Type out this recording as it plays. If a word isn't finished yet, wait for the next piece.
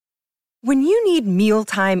When you need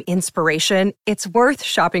mealtime inspiration, it's worth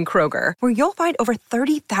shopping Kroger, where you'll find over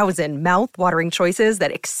 30,000 mouth-watering choices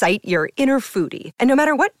that excite your inner foodie. And no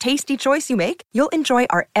matter what tasty choice you make, you'll enjoy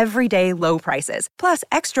our everyday low prices, plus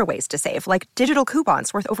extra ways to save, like digital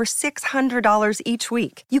coupons worth over $600 each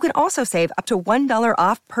week. You can also save up to $1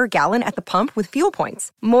 off per gallon at the pump with fuel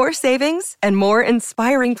points. More savings and more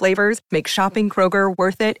inspiring flavors make shopping Kroger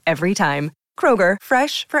worth it every time. Kroger,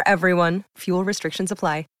 fresh for everyone. Fuel restrictions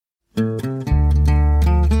apply.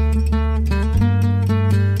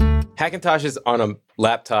 Hackintoshes on a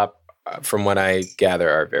laptop, from what I gather,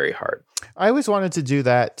 are very hard. I always wanted to do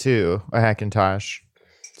that too, a Hackintosh.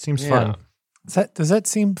 Seems fun. Does that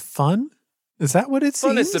seem fun? Is that what it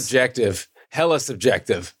seems? Fun is subjective. Hella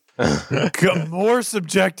subjective. More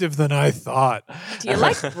subjective than I thought. Do you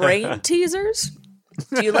like brain teasers?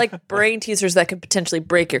 Do you like brain teasers that could potentially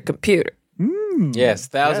break your computer? Yes,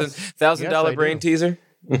 $1,000 brain teaser.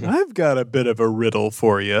 I've got a bit of a riddle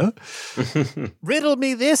for you. Riddle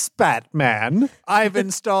me this, Batman. I've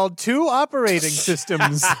installed 2 operating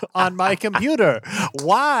systems on my computer.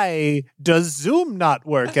 Why does Zoom not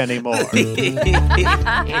work anymore?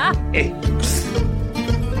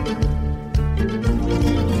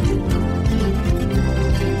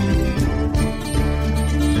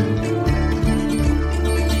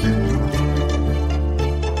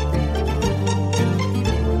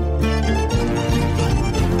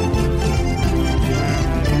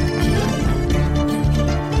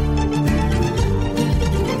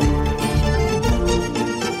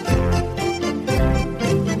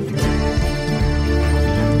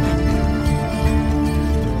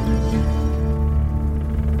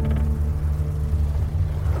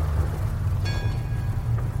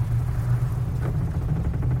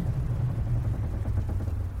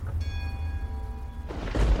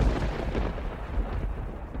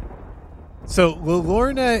 So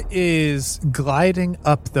Lorna is gliding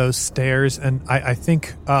up those stairs, and I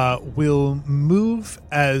think will move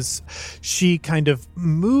as she kind of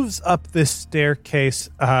moves up this staircase.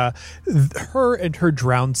 Her and her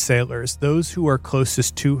drowned sailors, those who are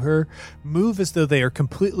closest to her, move as though they are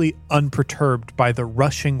completely unperturbed by the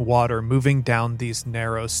rushing water moving down these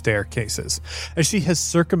narrow staircases. As she has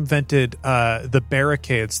circumvented the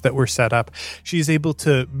barricades that were set up, she's able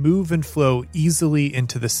to move and flow easily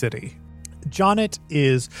into the city. Jonnet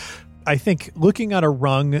is, I think, looking at a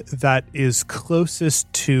rung that is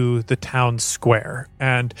closest to the town square.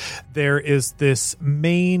 And there is this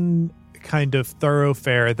main kind of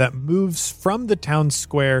thoroughfare that moves from the town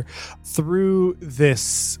square through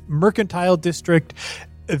this mercantile district,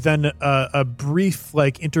 then a brief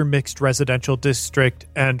intermixed residential district,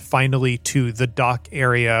 and finally to the dock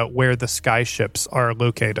area where the sky ships are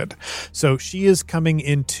located. So she is coming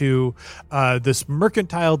into this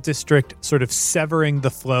mercantile district, sort of severing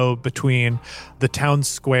the flow between the town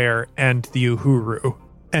square and the Uhuru.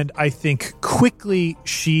 And I think quickly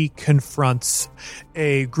she confronts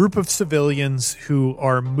a group of civilians who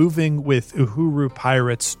are moving with Uhuru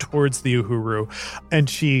pirates towards the Uhuru, and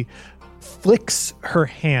she flicks her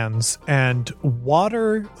hands, and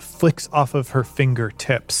water flicks off of her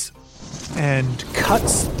fingertips and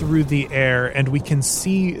cuts through the air, and we can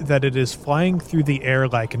see that it is flying through the air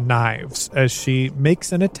like knives as she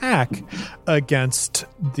makes an attack against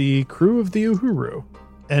the crew of the Uhuru.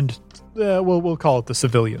 And we'll call it the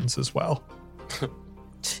civilians as well.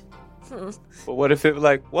 But what if it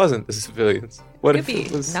wasn't the civilians? What if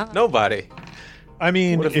it was nobody? I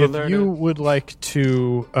mean, if you would like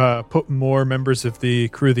to put more members of the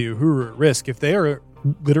crew of the Uhuru at risk, if they are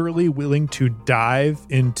literally willing to dive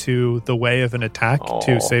into the way of an attack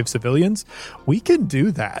to save civilians, we can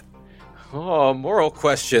do that. Oh, moral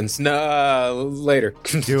questions. No, later.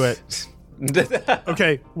 Do it.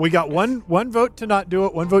 Okay, we got one vote to not do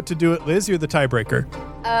it, one vote to do it. Liz, you're the tiebreaker.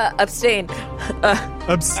 Abstain.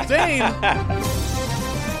 Abstain?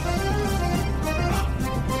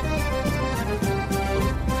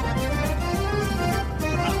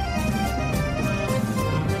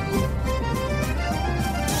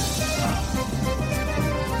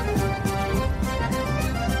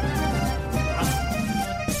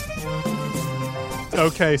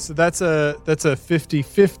 Okay, so that's a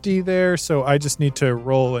 50-50 there, so I just need to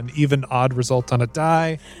roll an even odd result on a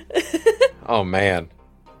die. Oh, man.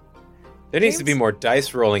 There needs to be more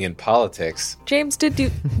dice rolling in politics. James, did you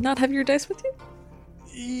not have your dice with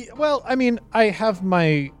you? Well, I mean, I have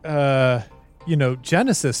my,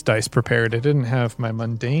 Genesis dice prepared. I didn't have my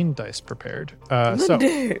mundane dice prepared. So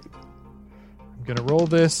I'm going to roll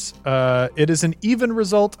this. It is an even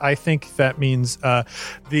result. I think that means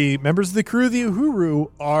the members of the crew of the Uhuru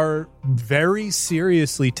are very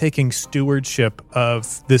seriously taking stewardship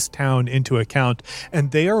of this town into account, and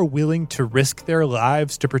they are willing to risk their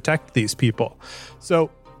lives to protect these people. So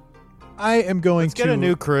I am going Let's get a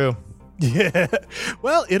new crew. Yeah.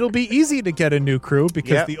 Well, it'll be easy to get a new crew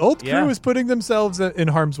because the old crew is putting themselves in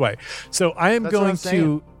harm's way. So I am going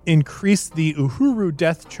to increase the Uhuru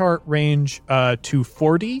death chart range to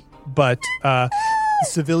 40, but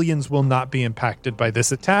civilians will not be impacted by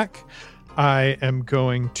this attack. I am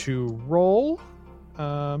going to roll.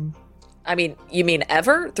 I mean, you mean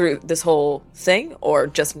ever through this whole thing, or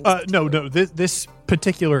just no. This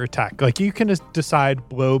particular attack, like you can decide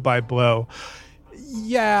blow by blow.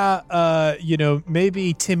 Yeah,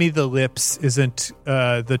 maybe Timmy the Lips isn't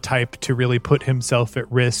the type to really put himself at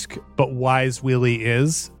risk, but Wise Willie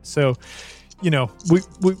is. So,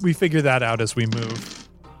 we figure that out as we move.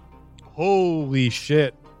 Holy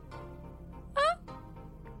shit.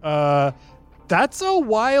 That's a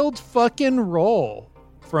wild fucking roll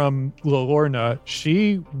from Lorna.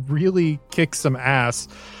 She really kicks some ass.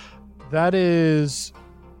 That is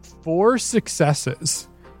 4 successes.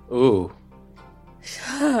 Ooh.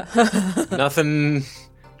 Nothing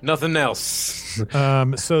else.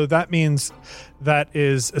 So that means that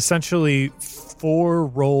is essentially 4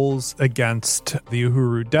 rolls against the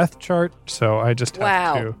Uhuru death chart. So I just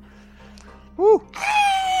have to. Woo.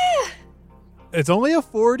 It's only a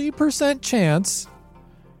 40% chance.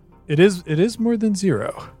 It is more than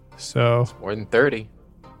 0. So It's more than 30.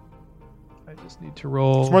 I just need to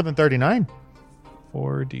roll. It's more than 39.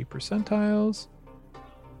 4D percentiles.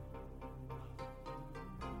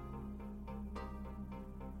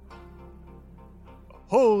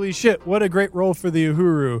 Holy shit, what a great roll for the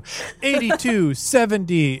Uhuru. 82,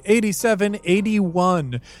 70, 87,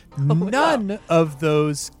 81. None of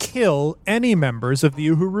those kill any members of the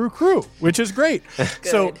Uhuru crew, which is great.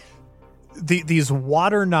 So these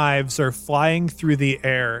water knives are flying through the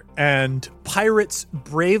air, and pirates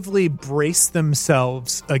bravely brace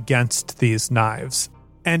themselves against these knives.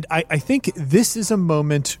 And I think this is a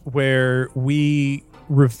moment where we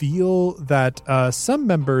reveal that some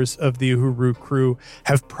members of the Uhuru crew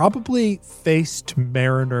have probably faced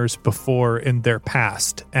mariners before in their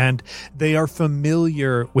past, and they are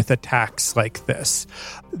familiar with attacks like this.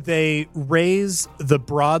 They raise the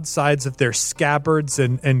broadsides of their scabbards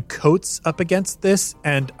and coats up against this,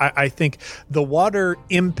 and I think the water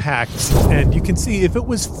impacts, and you can see if it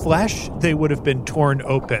was flesh, they would have been torn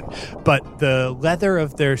open. But the leather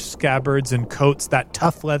of their scabbards and coats, that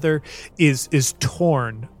tough leather, is torn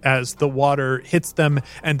as the water hits them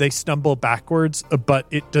and they stumble backwards, but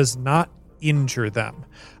it does not injure them.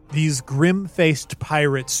 These grim-faced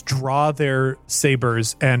pirates draw their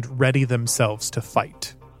sabers and ready themselves to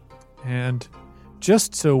fight. And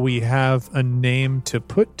just so we have a name to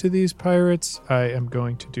put to these pirates, I am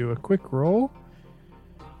going to do a quick roll.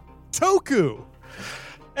 Toku!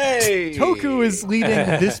 Hey! Toku is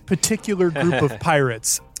leading this particular group of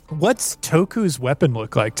pirates. What's Toku's weapon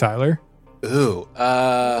look like, Tyler? Ooh,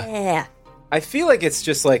 Yeah. I feel like it's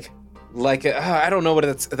just like I don't know what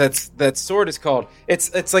that sword is called.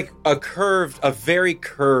 It's like a very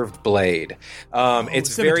curved blade.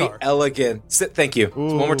 It's scimitar. very elegant. Thank you.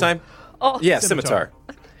 Ooh. One more time. Oh, Yeah, scimitar.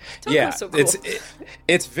 Yeah, so cool.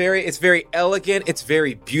 it's very elegant. It's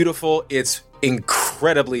very beautiful. It's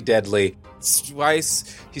incredibly deadly.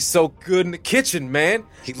 Weiss, he's so good in the kitchen, man.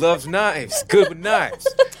 He loves knives. Good with knives.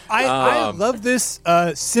 I love this.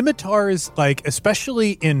 Scimitars, like,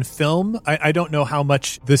 especially in film, I don't know how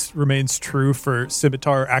much this remains true for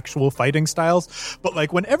scimitar actual fighting styles, but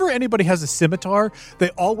like whenever anybody has a scimitar, they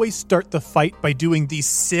always start the fight by doing these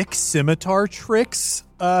sick scimitar tricks.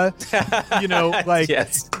 Like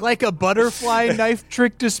Yes. like a butterfly knife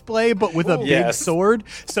trick display, but with a big Yes. sword.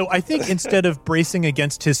 So I think instead of bracing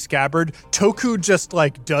against his scabbard, Toku just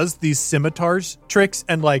like does these scimitars tricks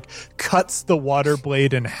and like cuts the water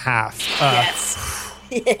blade in half.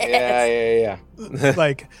 Yeah.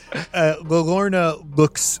 Like Lorna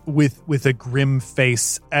looks with a grim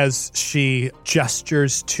face as she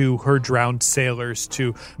gestures to her drowned sailors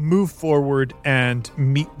to move forward and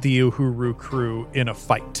meet the Uhuru crew in a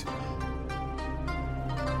fight.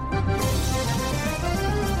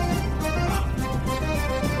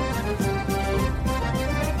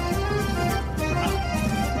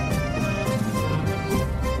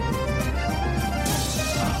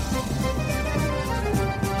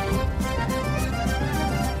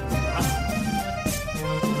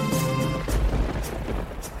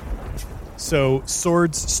 So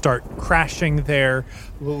swords start crashing there.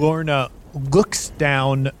 Lorna looks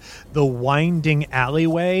down the winding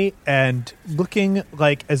alleyway and looking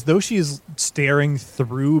like as though she is staring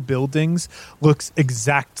through buildings, looks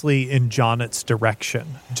exactly in Jonnet's direction,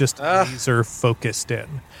 just laser focused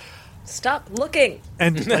in. Stop looking.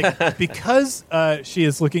 And like because she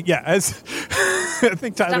is looking, as I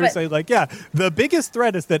think Tyler would say, like, the biggest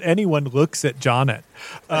threat is that anyone looks at Jonnet.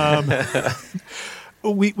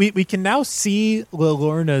 We can now see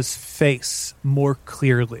Lilorna's face more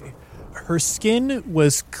clearly. Her skin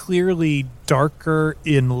was clearly darker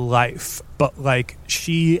in life, but like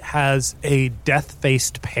she has a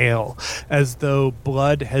death-faced pale, as though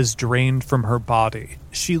blood has drained from her body.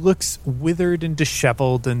 She looks withered and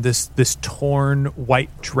disheveled in this torn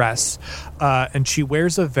white dress, and she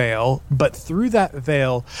wears a veil. But through that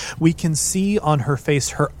veil, we can see on her face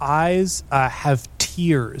her eyes have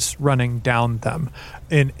tears running down them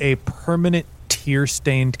in a permanent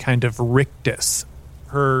tear-stained kind of rictus.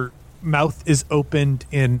 Her mouth is opened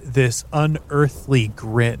in this unearthly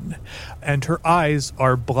grin, and her eyes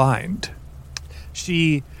are blind.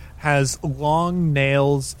 She has long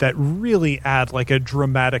nails that really add like a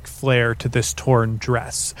dramatic flair to this torn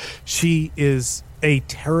dress. She is a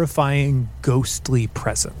terrifying, ghostly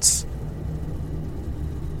presence.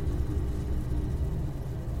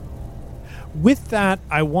 With that,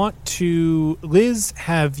 I want to, Liz,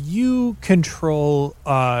 have you control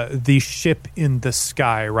the ship in the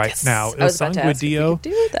sky right now. I was about to ask if you could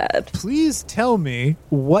do that. Please tell me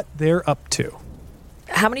what they're up to.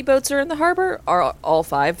 How many boats are in the harbor? Are all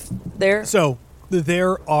 5 there? So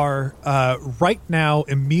there are, right now,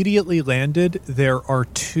 immediately landed, there are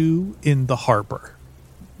 2 in the harbor.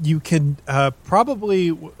 You can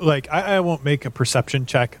probably, like, I won't make a perception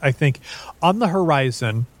check. I think on the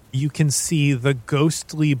horizon, you can see the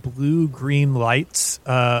ghostly blue-green lights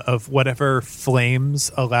of whatever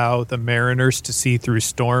flames allow the mariners to see through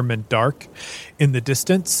storm and dark in the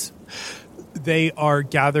distance. They are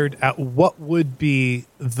gathered at what would be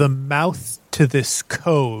the mouth to this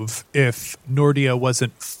cove if Nordia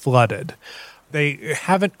wasn't flooded. They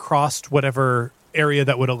haven't crossed whatever area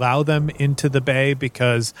that would allow them into the bay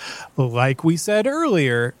because, like we said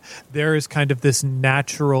earlier, there is kind of this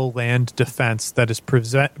natural land defense that is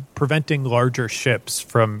preventing larger ships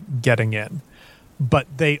from getting in. But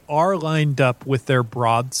they are lined up with their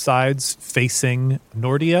broadsides facing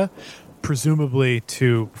Nordia, presumably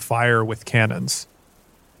to fire with cannons.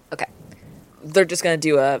 Okay. They're just going to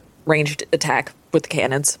do a ranged attack with the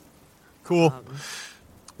cannons. Cool.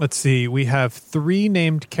 Let's see. We have 3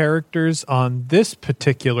 named characters on this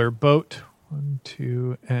particular boat. 1,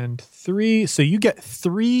 2, and 3. So you get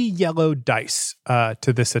 3 yellow dice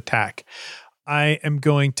to this attack. I am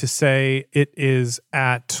going to say it is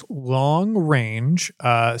at long range.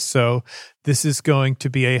 So this is going to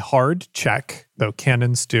be a hard check, though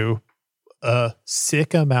cannons do a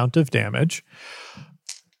sick amount of damage.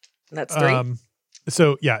 That's 3.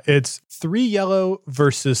 So yeah, it's 3 yellow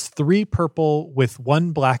versus 3 purple with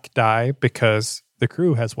 1 black die because the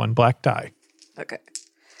crew has 1 black die. Okay.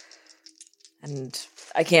 And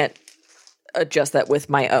I can't adjust that with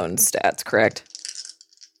my own stats, correct?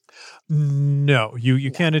 No,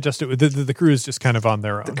 you can't adjust it. The crew is just kind of on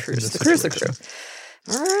their own. The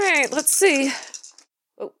crew. All right, let's see.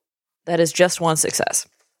 Oh, that is just 1 success.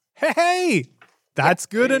 Hey, that's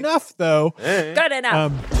good enough, though. Good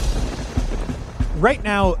enough. Right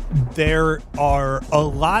now, there are a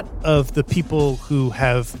lot of the people who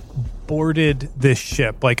have boarded this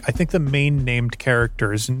ship. Like, I think the main named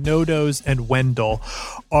characters, Nodos and Wendell,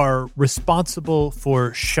 are responsible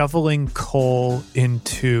for shoveling coal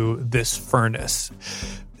into this furnace.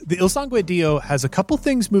 The Il Sangue Dio has a couple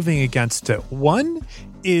things moving against it. One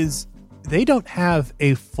is they don't have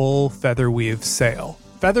a full Featherweave sail.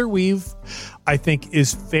 Featherweave, I think,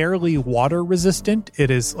 is fairly water resistant.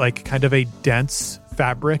 It is like kind of a dense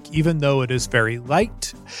fabric, even though it is very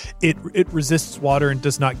light. It resists water and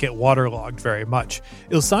does not get waterlogged very much.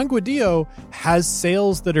 Il Sangue Dio has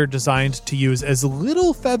sails that are designed to use as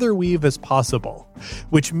little featherweave as possible,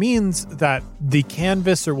 which means that the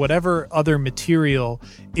canvas or whatever other material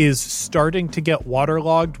is starting to get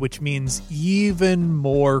waterlogged, which means even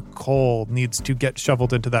more coal needs to get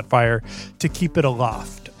shoveled into that fire to keep it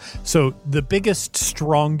aloft. So the biggest,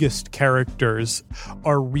 strongest characters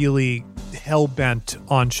are really hell-bent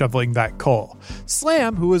on shoveling that coal.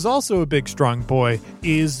 Slam, who is also a big, strong boy,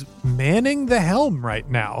 is manning the helm right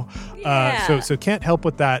now. Yeah. So can't help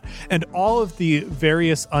with that. And all of the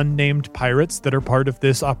various unnamed pirates that are part of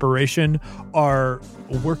this operation are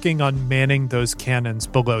working on manning those cannons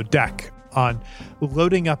below deck, on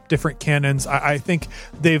loading up different cannons. I think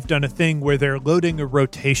they've done a thing where they're loading a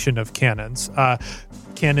rotation of cannons.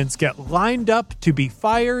 cannons get lined up to be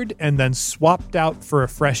fired and then swapped out for a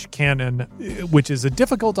fresh cannon, which is a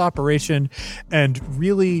difficult operation and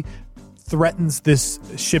really threatens this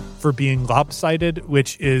ship for being lopsided,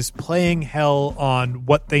 which is playing hell on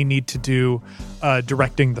what they need to do,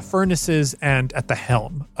 directing the furnaces and at the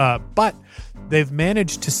helm. But they've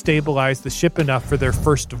managed to stabilize the ship enough for their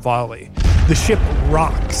first volley. The ship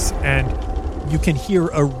rocks, and you can hear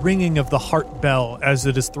a ringing of the heart bell as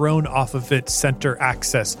it is thrown off of its center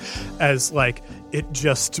axis, as like it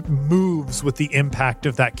just moves with the impact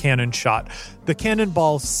of that cannon shot. The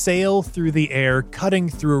cannonballs sail through the air, cutting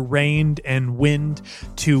through rain and wind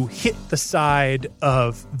to hit the side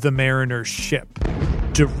of the Mariner's ship.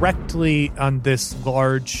 Directly on this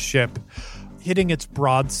large ship, hitting its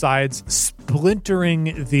broadsides,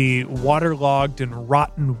 splintering the waterlogged and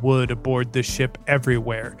rotten wood aboard the ship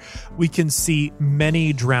everywhere. We can see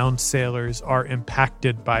many drowned sailors are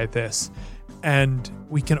impacted by this. And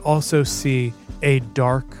we can also see a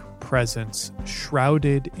dark presence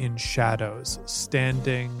shrouded in shadows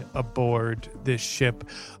standing aboard this ship,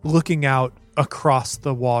 looking out across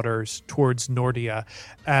the waters towards Nordia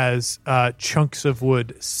as chunks of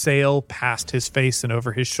wood sail past his face and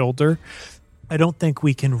over his shoulder. I don't think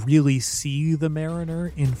we can really see the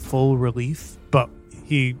Mariner in full relief, but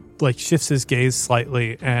he shifts his gaze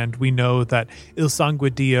slightly, and we know that Il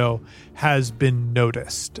Sanguidio has been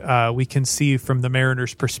noticed. We can see from the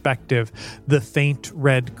Mariner's perspective the faint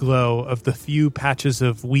red glow of the few patches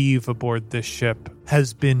of weave aboard this ship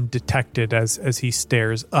has been detected as he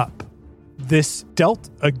stares up. This dealt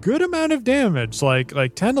a good amount of damage, like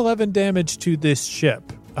 10, 11 damage to this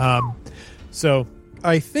ship. So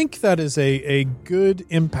I think that is a good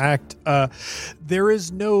impact. There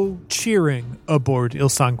is no cheering aboard Il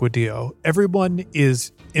Sanguidio. Everyone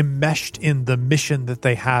is enmeshed in the mission that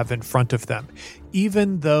they have in front of them.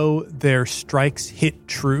 Even though their strikes hit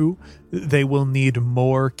true, they will need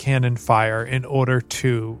more cannon fire in order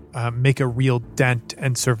to make a real dent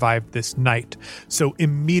and survive this night. So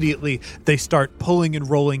immediately they start pulling and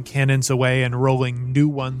rolling cannons away and rolling new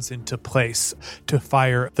ones into place to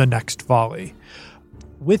fire the next volley.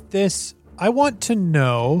 With this, I want to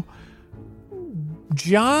know,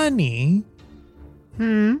 Johnny,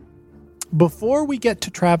 before we get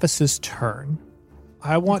to Travis's turn,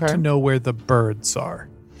 I want to know where the birds are.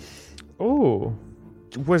 Oh,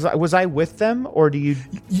 was I with them, or do you?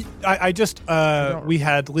 I just we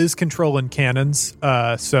had Liz controlling cannons,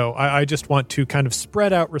 so I just want to kind of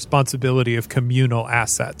spread out responsibility of communal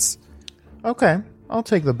assets. Okay, I'll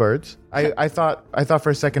take the birds. I thought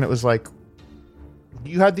for a second it was like,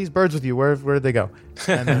 you had these birds with you. Where did they go?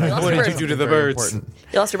 And then what did you do to the birds? You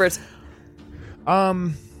lost your birds.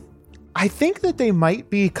 I think that they might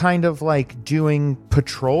be kind of like doing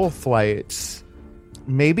patrol flights.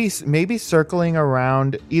 Maybe circling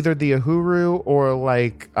around either the Uhuru or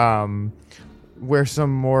like where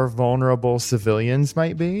some more vulnerable civilians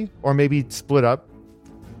might be, or maybe split up.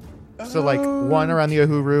 So like one around the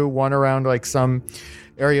Uhuru, one around like some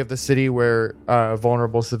area of the city where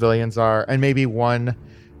vulnerable civilians are, and maybe one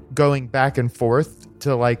going back and forth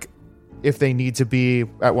to like if they need to be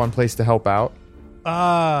at one place to help out.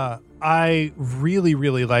 I really,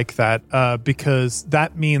 really like that because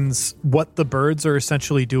that means what the birds are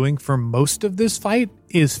essentially doing for most of this fight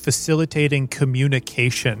is facilitating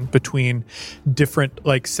communication between different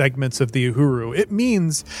like segments of the Uhuru. It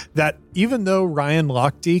means that even though Ryan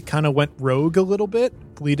Lochte kind of went rogue a little bit,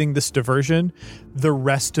 leading this diversion, the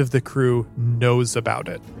rest of the crew knows about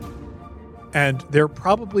it. And they're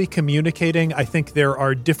probably communicating. I think there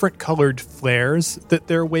are different colored flares that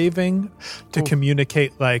they're waving to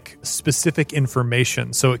communicate like specific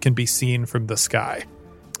information so it can be seen from the sky.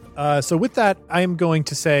 So with that, I am going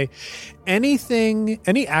to say any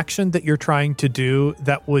action that you're trying to do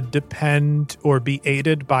that would depend or be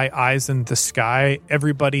aided by eyes in the sky,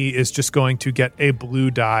 everybody is just going to get a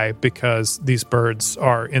blue die because these birds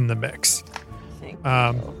are in the mix. Thank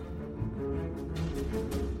you.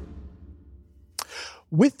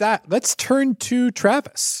 With that, let's turn to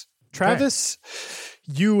Travis. Travis,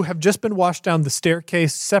 you have just been washed down the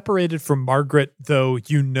staircase, separated from Margaret, though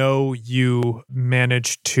you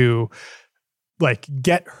managed to like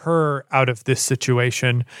get her out of this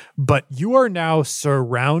situation, but you are now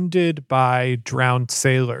surrounded by drowned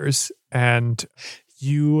sailors and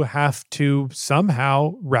you have to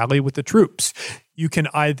somehow rally with the troops. You can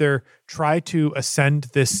either try to ascend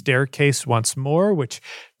this staircase once more, which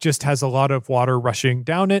just has a lot of water rushing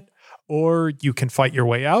down it, or you can fight your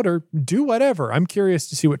way out or do whatever. I'm curious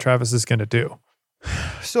to see what Travis is going to do.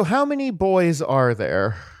 So how many boys are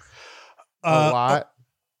there? A lot?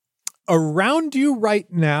 Around you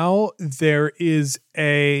right now, there is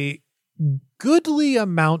a goodly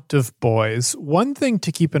amount of boys. One thing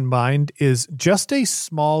to keep in mind is just a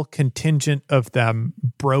small contingent of them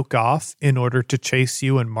broke off in order to chase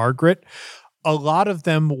you and Margaret. A lot of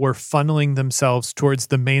them were funneling themselves towards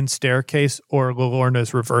the main staircase or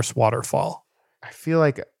Lorna's reverse waterfall. I feel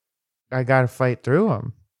like I gotta fight through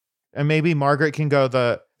them. And maybe Margaret can go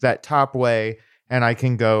that top way, and I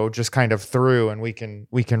can go just kind of through, and we can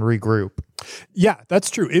regroup. Yeah, that's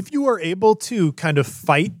true. If you are able to kind of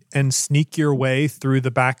fight and sneak your way through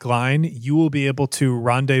the back line, you will be able to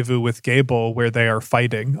rendezvous with Gable where they are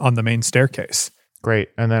fighting on the main staircase. Great.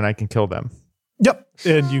 And then I can kill them. Yep.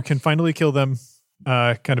 And you can finally kill them,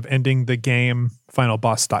 kind of ending the game final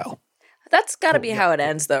boss style. That's got to be how it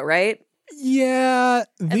ends, though, right? Yeah.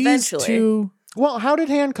 These Eventually. two. Well, how did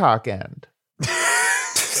Hancock end?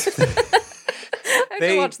 I have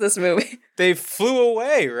to watch this movie. They flew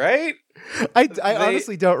away, right? I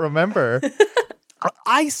honestly don't remember.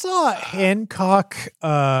 I saw Hancock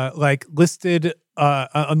listed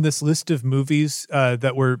on this list of movies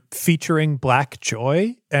that were featuring Black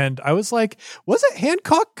Joy, and I was like, wasn't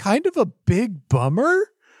Hancock kind of a big bummer?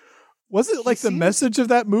 Was it like the message of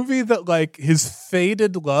that movie that like his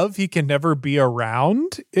faded love he can never be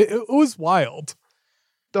around? It was wild.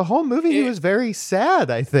 The whole movie, he was very sad,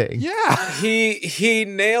 I think. Yeah. He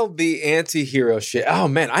nailed the anti-hero shit. Oh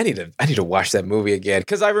man, I need to watch that movie again,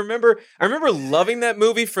 because I remember loving that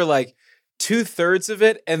movie for like 2/3 of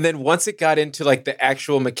it, and then once it got into like the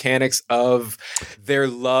actual mechanics of their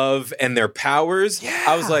love and their powers,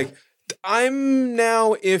 I was like, I'm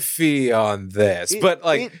now iffy on this. But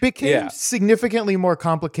like, it became significantly more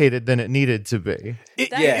complicated than it needed to be.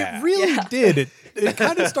 It really did. It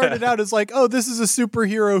kind of started out as like, oh, this is a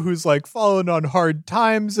superhero who's like fallen on hard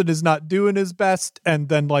times and is not doing his best. And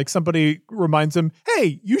then like somebody reminds him,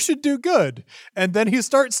 hey, you should do good. And then he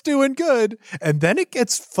starts doing good. And then it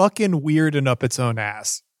gets fucking weird and up its own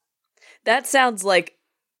ass. That sounds like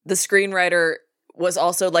the screenwriter was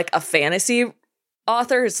also like a fantasy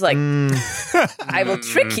author. It's like, I will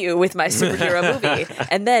trick you with my superhero movie,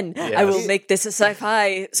 and then I will make this a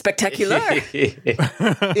sci-fi spectacular.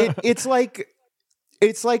 It's like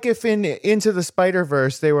if in Into the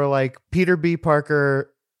Spider-Verse they were like, Peter B.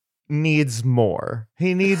 Parker needs more.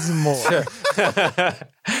 He needs more.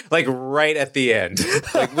 Like right at the end,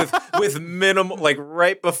 like with minimal, like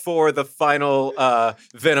right before the final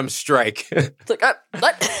Venom strike. It's like,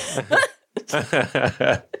 what?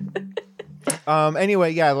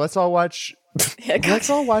 Anyway, yeah, let's all watch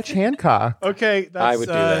Hancock. Okay, I would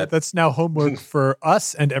do that. That's now homework for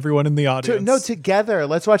us and everyone in the audience. Together.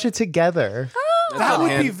 Let's watch it together. That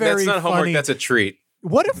would be very That's not homework, funny. that's a treat.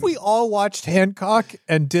 What if we all watched Hancock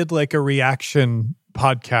and did like a reaction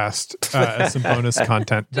podcast as some bonus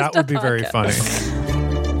content? That would be very funny.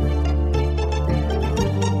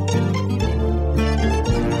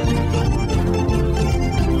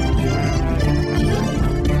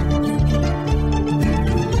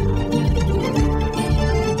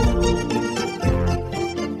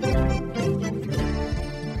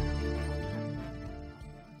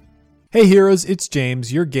 Hey Heroes, it's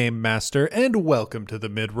James, your game master, and welcome to the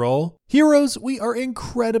mid-roll. Heroes, we are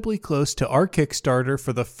incredibly close to our Kickstarter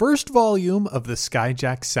for the first volume of the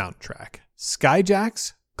Skyjacks soundtrack,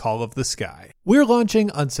 Skyjacks: Call of the Sky. We're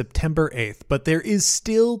launching on September 8th, but there is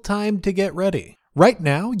still time to get ready. Right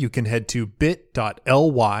now, you can head to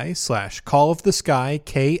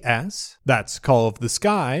bit.ly/calloftheskyks, that's Call of the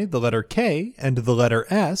Sky, the letter K, and the letter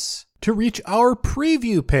S, to reach our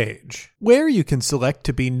preview page, where you can select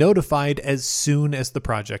to be notified as soon as the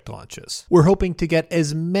project launches. We're hoping to get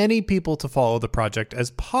as many people to follow the project as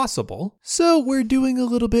possible, so we're doing a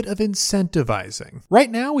little bit of incentivizing. Right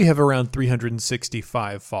now, we have around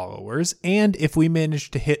 365 followers, and if we manage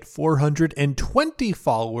to hit 420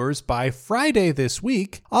 followers by Friday this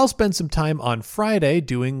week, I'll spend some time on Friday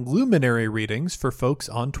doing luminary readings for folks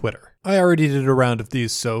on Twitter. I already did a round of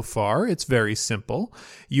these so far. It's very simple.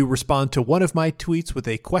 You respond to one of my tweets with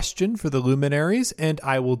a question for the luminaries, and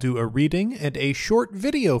I will do a reading and a short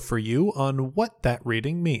video for you on what that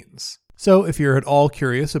reading means. So if you're at all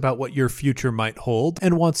curious about what your future might hold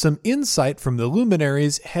and want some insight from the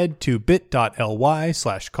luminaries, head to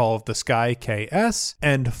bit.ly/calloftheskyks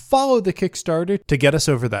and follow the Kickstarter to get us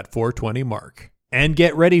over that 420 mark. And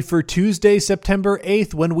get ready for Tuesday, September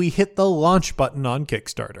 8th when we hit the launch button on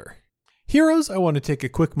Kickstarter. Heroes, I want to take a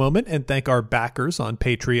quick moment and thank our backers on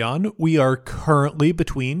Patreon. We are currently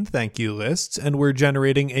between thank you lists, and we're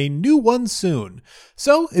generating a new one soon.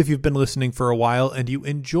 So, if you've been listening for a while and you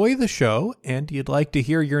enjoy the show and you'd like to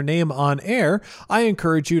hear your name on air, I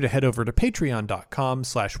encourage you to head over to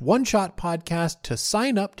patreon.com/oneshotpodcast to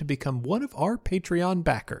sign up to become one of our Patreon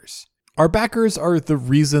backers. Our backers are the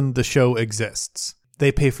reason the show exists.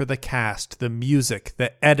 They pay for the cast, the music,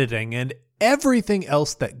 the editing, and everything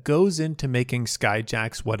else that goes into making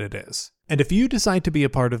Skyjacks what it is. And if you decide to be a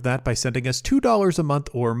part of that by sending us $2 a month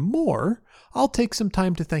or more, I'll take some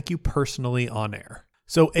time to thank you personally on air.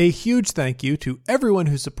 So a huge thank you to everyone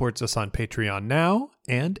who supports us on Patreon now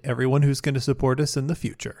and everyone who's going to support us in the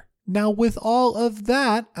future. Now, with all of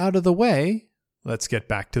that out of the way, let's get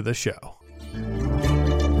back to the show.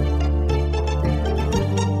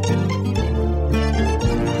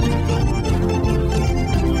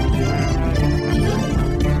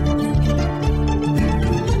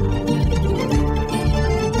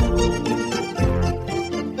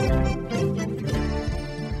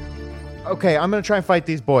 Okay, I'm gonna try and fight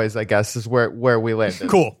these boys, I guess, is where we landed.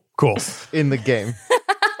 Cool. In the game.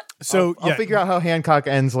 So I'll figure out how Hancock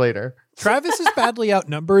ends later. Travis is badly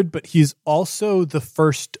outnumbered, but he's also the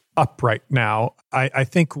first up right now. I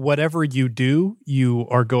think whatever you do, you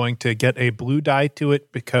are going to get a blue die to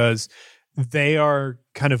it because they are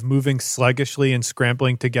kind of moving sluggishly and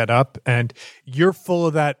scrambling to get up, and you're full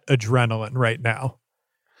of that adrenaline right now.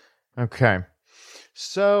 Okay.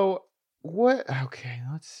 So what? Okay,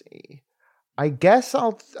 let's see. I guess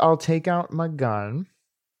I'll take out my gun.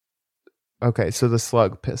 Okay, so the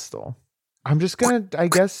slug pistol. I'm just gonna, I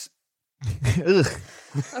guess. Ugh.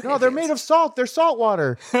 Okay, No, they're made of salt. They're salt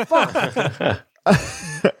water. Fuck.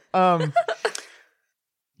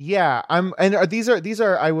 Yeah. And these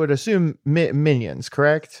are I would assume minions,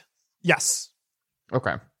 correct? Yes.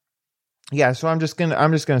 Okay. Yeah. So I'm just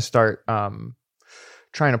gonna start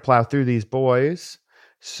trying to plow through these boys.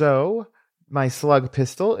 So my slug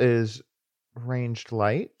pistol is ranged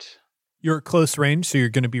light. You're at close range, so you're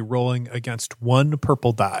going to be rolling against one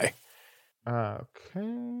purple die.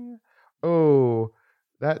 Okay. Oh,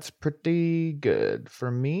 that's pretty good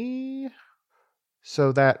for me.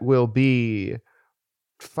 So that will be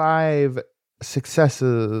 5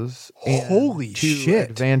 successes and Holy 2 shit.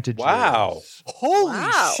 advantages. Wow. Holy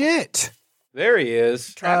Wow. shit. There he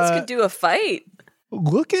is. Travis could do a fight.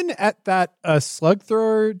 Looking at that slug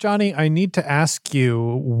thrower, Johnny, I need to ask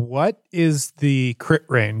you, what is the crit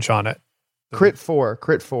range on it? Crit 4.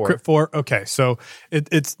 Crit 4. Okay, so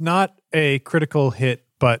it's not a critical hit,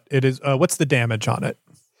 but it is. What's the damage on it?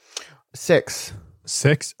 6.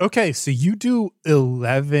 6. Okay, so you do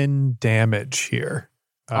 11 damage here.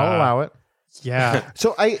 I'll allow it. Yeah.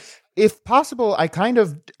 So if possible,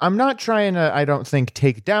 I'm not trying to, I don't think,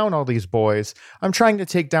 take down all these boys. I'm trying to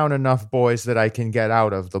take down enough boys that I can get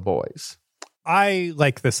out of the boys. I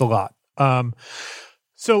like this a lot.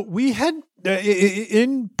 So we had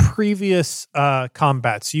in previous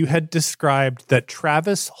combats, you had described that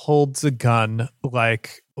Travis holds a gun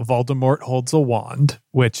like Voldemort holds a wand,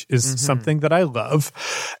 which is something that I love.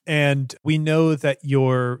 And we know that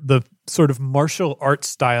the sort of martial art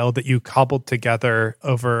style that you cobbled together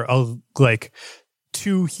over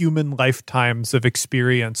 2 human lifetimes of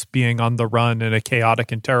experience being on the run in a chaotic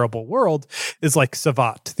and terrible world is like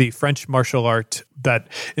Savate, the French martial art that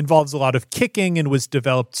involves a lot of kicking and was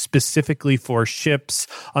developed specifically for ships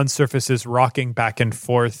on surfaces rocking back and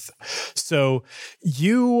forth. So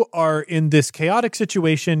you are in this chaotic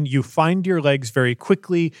situation. You find your legs very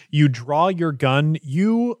quickly. You draw your gun.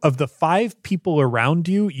 Of the 5 people around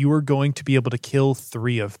you, you are going to be able to kill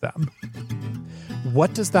 3 of them.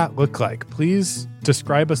 What does that look like? Please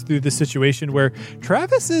describe us through the situation where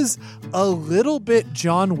Travis is a little bit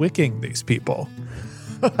John Wicking these people.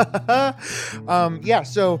 Yeah,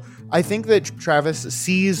 so I think that Travis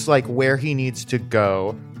sees where he needs to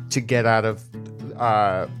go to get out of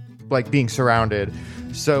being surrounded.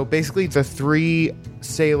 So basically the 3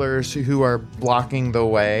 sailors who are blocking the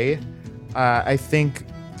way, I think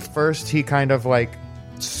first he kind of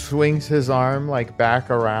swings his arm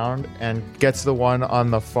back around and gets the one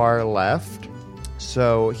on the far left.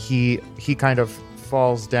 So he kind of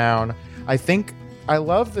falls down. I think I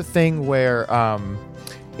love the thing where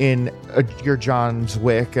in your John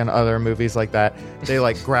Wick and other movies like that, they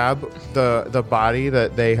grab the body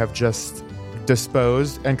that they have just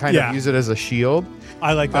disposed and kind of use it as a shield.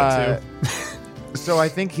 I like that too. So I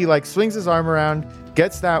think he swings his arm around,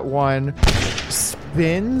 gets that one,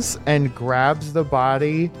 spins and grabs the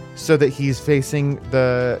body so that he's facing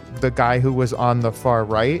the guy who was on the far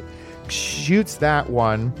right, shoots that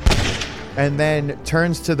one, and then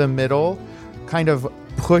turns to the middle, kind of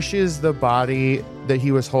pushes the body that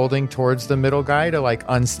he was holding towards the middle guy to like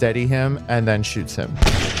unsteady him, and then shoots him.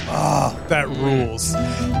 Oh, that rules.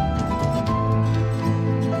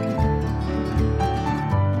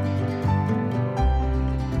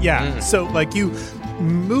 Yeah, so like you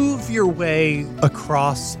move your way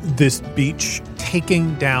across this beach,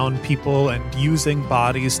 taking down people and using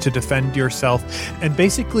bodies to defend yourself, and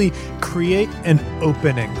basically create an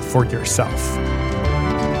opening for yourself.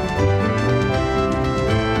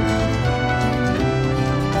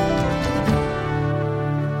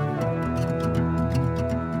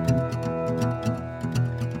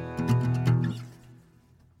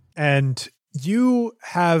 And you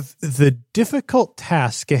have the difficult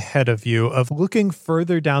task ahead of you of looking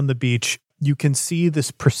further down the beach. You can see this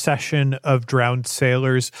procession of drowned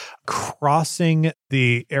sailors crossing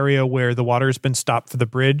the area where the water has been stopped for the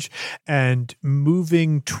bridge and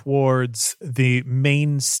moving towards the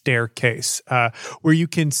main staircase, where you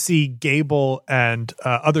can see Gable and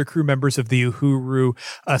other crew members of the Uhuru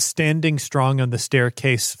standing strong on the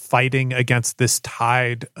staircase, fighting against this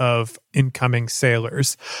tide of incoming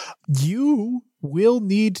sailors. You will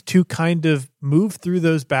need to kind of move through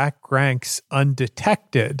those back ranks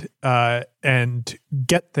undetected and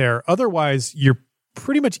get there. Otherwise, you're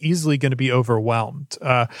pretty much easily going to be overwhelmed.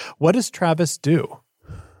 What does Travis do?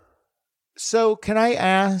 So can I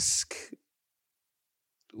ask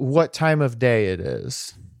what time of day it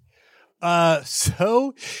is?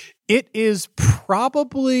 So it is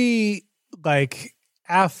probably like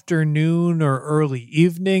afternoon or early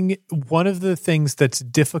evening. One of the things that's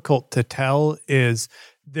difficult to tell is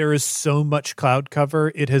there is so much cloud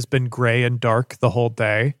cover. It has been gray and dark the whole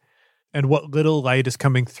day. And what little light is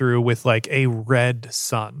coming through with like a red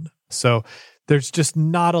sun. So there's just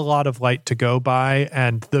not a lot of light to go by.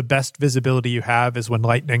 And the best visibility you have is when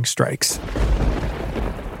lightning strikes.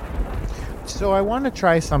 So I want to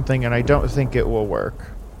try something, and I don't think it will work.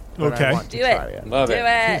 Okay. I want to Do try it. Love Do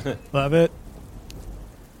it. it. Love it.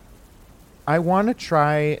 I want to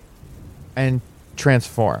try and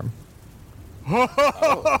transform.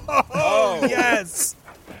 Oh, Yes.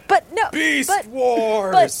 But no. Beast but,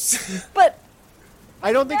 Wars. But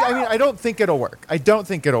I don't think. I mean, I don't think it'll work. I don't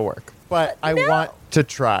think it'll work. But I want to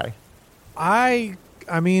try. I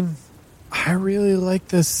mean, I really like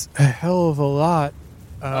this a hell of a lot.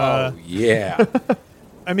 Oh, yeah.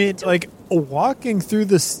 I mean, like walking through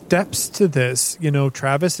the steps to this, you know,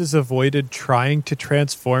 Travis has avoided trying to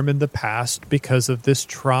transform in the past because of this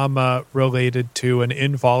trauma related to an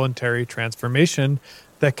involuntary transformation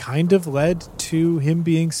that kind of led to him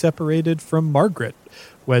being separated from Margaret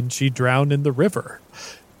when she drowned in the river.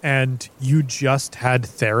 And you just had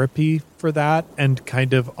therapy for that, and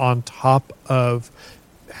kind of on top of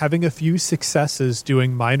having a few successes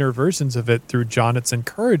doing minor versions of it through Jonat's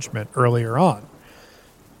encouragement earlier on.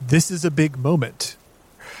 This is a big moment.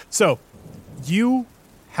 So you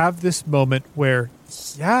have this moment where,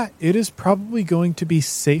 yeah, it is probably going to be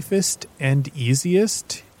safest and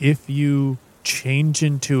easiest if you change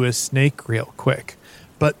into a snake real quick.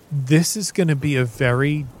 But this is going to be a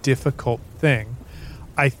very difficult thing.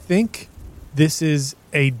 I think this is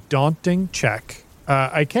a daunting check.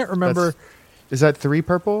 I can't remember. Is that 3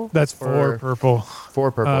 purple? That's 4 purple.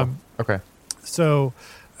 4 purple. Okay. So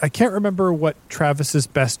I can't remember what Travis's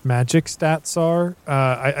best magic stats are.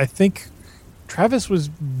 I think Travis was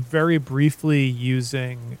very briefly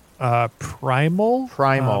using Primal.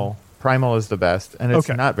 Primal is the best, and it's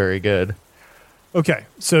okay. not very good. Okay,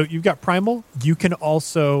 so you've got Primal. You can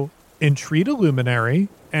also entreat a Luminary,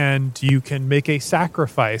 and you can make a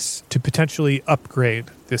sacrifice to potentially upgrade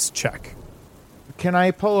this check. Can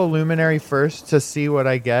I pull a Luminary first to see what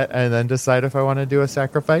I get and then decide if I want to do a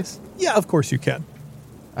sacrifice? Yeah, of course you can.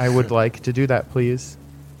 I would like to do that, please.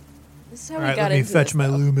 this is how All we right, got let me into fetch this, my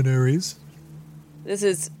though. Luminaries. This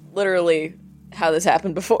is literally how this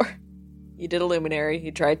happened before. You did a Luminary.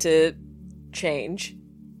 You tried to change.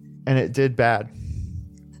 And it did bad.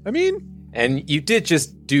 I mean, And you did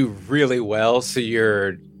just do really well, so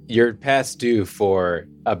you're past due for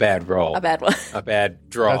a bad roll. A bad one. A bad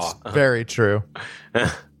draw. That's very true.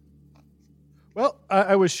 well,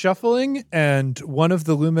 I was shuffling, and one of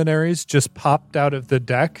the Luminaries just popped out of the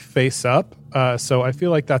deck face up. So I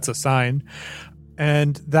feel like that's a sign.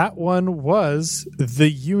 And that one was the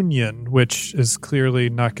Union, which is clearly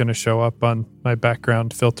not going to show up on my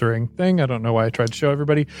background filtering thing. I don't know why I tried to show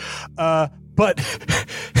everybody. But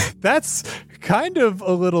that's kind of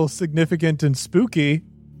a little significant and spooky.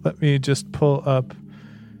 Let me just pull up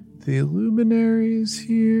the Luminaries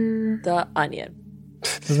here. The Onion.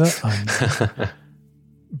 The Onion.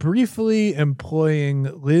 briefly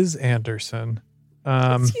employing Liz Anderson.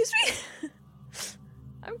 Excuse me?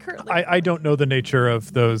 I'm currently... I don't know the nature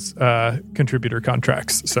of those contributor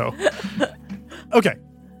contracts, so... Okay.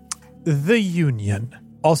 The Union,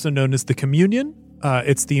 also known as the Communion.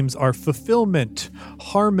 Its themes are fulfillment,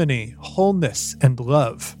 harmony, wholeness, and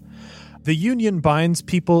love. The Union binds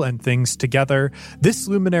people and things together. This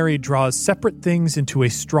luminary draws separate things into a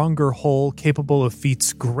stronger whole capable of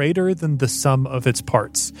feats greater than the sum of its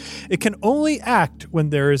parts. It can only act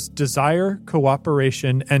when there is desire,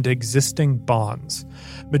 cooperation, and existing bonds.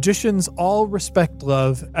 Magicians all respect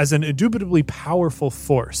love as an indubitably powerful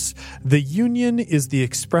force. The Union is the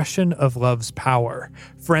expression of love's power.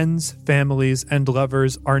 Friends, families, and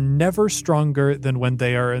lovers are never stronger than when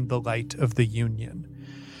they are in the light of the Union.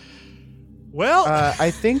 Well,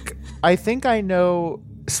 I think I know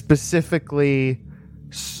specifically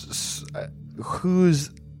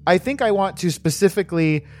who's. I think I want to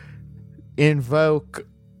specifically invoke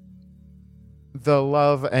the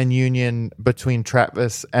love and union between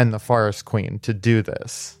Travis and the Forest Queen to do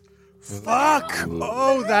this. fuck!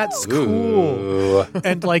 Oh, that's cool.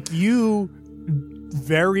 And like you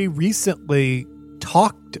very recently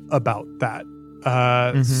talked about that.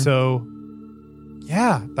 So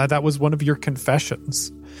yeah, that was one of your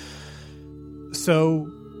confessions. So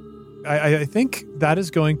I think that is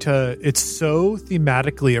going to, it's so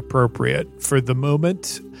thematically appropriate for the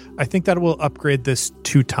moment. I think that will upgrade this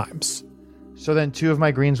 2 times. So then 2 of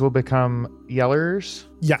my greens will become yellers?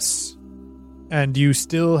 Yes. And you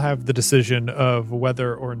still have the decision of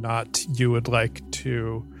whether or not you would like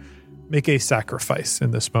to make a sacrifice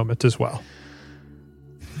in this moment as well.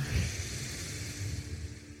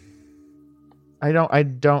 I don't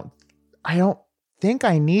think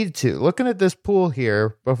I need to. Looking at this pool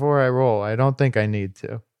here before I roll, I don't think I need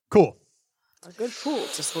to. Cool. A good pool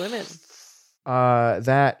to swim in.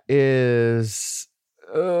 That is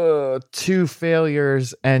 2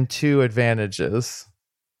 failures and 2 advantages.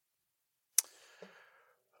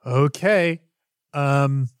 Okay.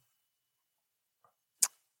 I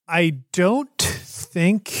don't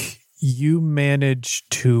think you manage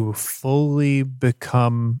to fully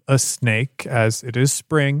become a snake, as it is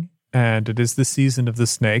spring and it is the season of the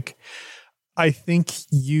snake. I think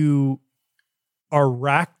you are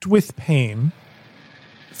racked with pain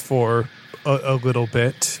for a little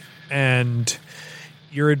bit, and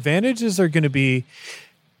your advantages are going to be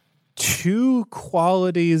 2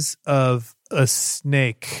 qualities of a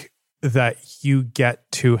snake that you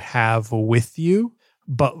get to have with you.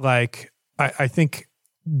 But like, I think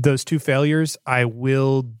those 2 failures, I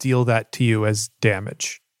will deal that to you as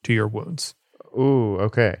damage to your wounds. Ooh,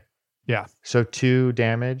 okay. Yeah. So 2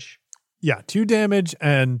 damage? Yeah, 2 damage,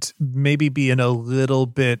 and maybe be in a little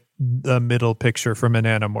bit the middle picture from an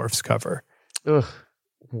Animorphs cover. Ugh,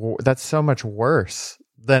 that's so much worse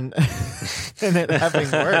than it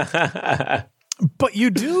having worked. But you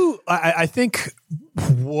do, I think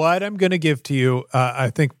what I'm going to give to you,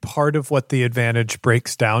 I think part of what the advantage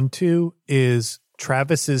breaks down to is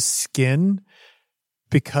Travis's skin,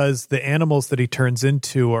 because the animals that he turns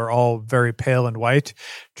into are all very pale and white.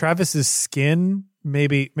 Travis's skin,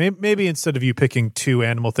 maybe instead of you picking 2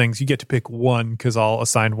 animal things, you get to pick 1 because I'll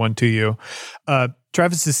assign 1 to you.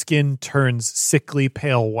 Travis's skin turns sickly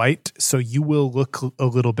pale white, so you will look a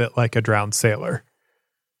little bit like a drowned sailor.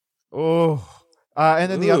 Oh.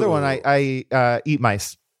 And then the other one, I eat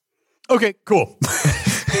mice. Okay, cool.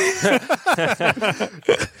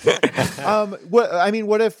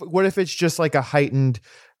 What if it's just like a heightened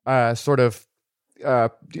sort of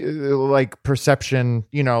like perception,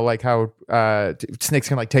 like how snakes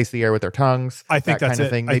can like taste the air with their tongues. I think that's kind of it.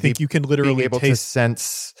 thing. I think you can literally being able to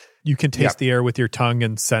sense. You can taste the air with your tongue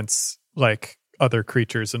and sense like other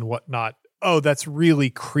creatures and whatnot. Oh, that's really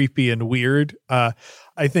creepy and weird.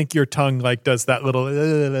 I think your tongue like does that little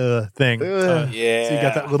thing. Yeah. So you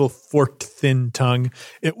got that little forked, thin tongue.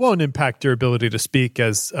 It won't impact your ability to speak,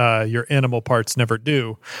 as your animal parts never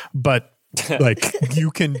do. But like you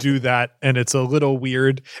can do that, and it's a little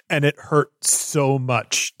weird, and it hurts so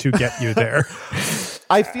much to get you there.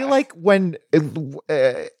 I feel like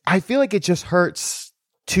it just hurts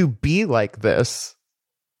to be like this.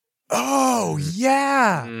 Oh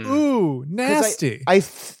yeah. Ooh, nasty. I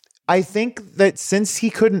think that since he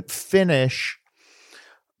couldn't finish,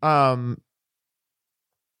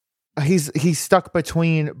 he's stuck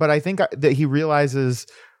between. But I think that he realizes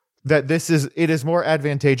that it is more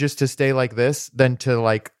advantageous to stay like this than to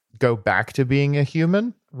like go back to being a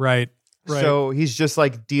human. Right. So he's just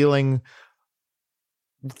like dealing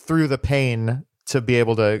through the pain to be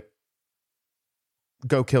able to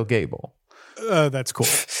go kill Gable. That's cool.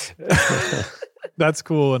 That's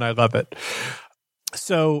cool, and I love it.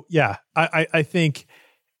 So, yeah, I think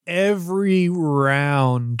every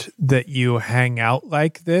round that you hang out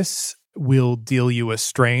like this will deal you a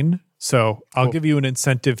strain. So I'll give you an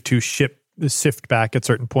incentive to sift back at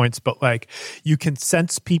certain points, but like you can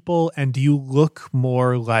sense people and you look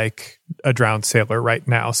more like a drowned sailor right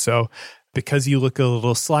now. So because you look a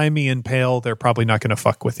little slimy and pale, they're probably not going to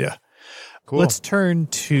fuck with you. Cool. Let's turn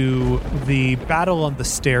to the battle on the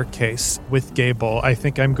staircase with Gable. I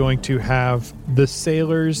think I'm going to have the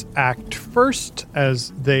sailors act first,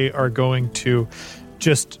 as they are going to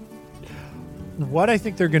what I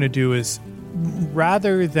think they're going to do is,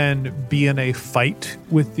 rather than be in a fight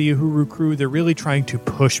with the Uhuru crew, they're really trying to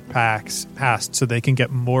push past so they can get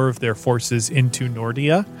more of their forces into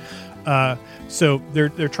Nordia. So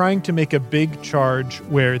they're trying to make a big charge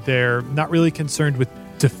where they're not really concerned with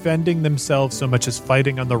defending themselves so much as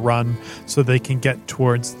fighting on the run, so they can get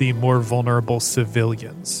towards the more vulnerable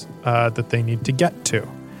civilians that they need to get to.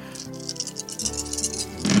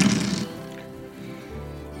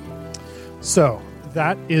 So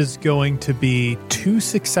that is going to be 2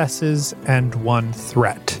 successes and 1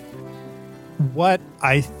 threat. What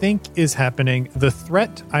I think is happening, the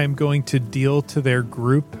threat I'm going to deal to their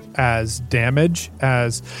group as damage,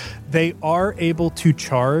 as they are able to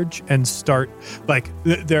charge and start,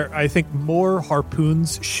 I think more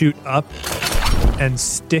harpoons shoot up and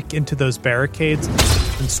stick into those barricades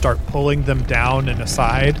and start pulling them down and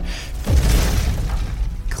aside,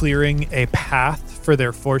 clearing a path for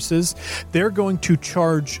their forces. They're going to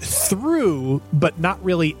charge through, but not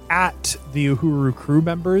really at the Uhuru crew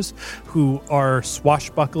members who are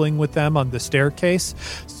swashbuckling with them on the staircase.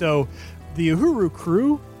 So the Uhuru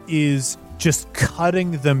crew is just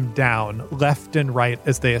cutting them down left and right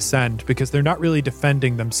as they ascend, because they're not really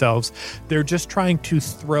defending themselves. They're just trying to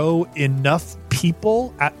throw enough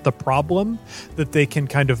people at the problem that they can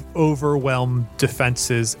kind of overwhelm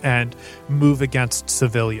defenses and move against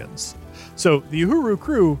civilians. So the Uhuru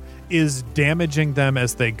crew is damaging them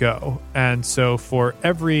as they go. And so for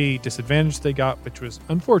every disadvantage they got, which was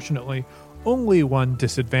unfortunately only 1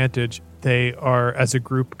 disadvantage, they are as a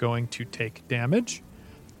group going to take damage.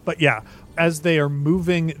 But yeah, as they are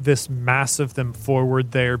moving this mass of them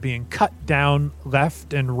forward, they are being cut down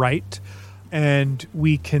left and right. And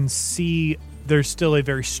we can see there's still a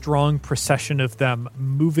very strong procession of them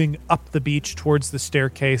moving up the beach towards the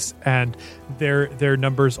staircase, and their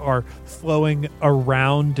numbers are flowing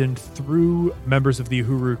around and through members of the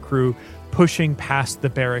Uhuru crew, pushing past the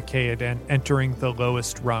barricade and entering the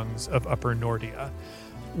lowest rungs of Upper Nordia.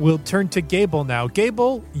 We'll turn to Gable now.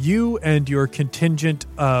 Gable, you and your contingent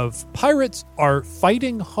of pirates are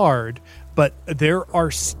fighting hard, but there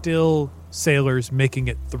are still sailors making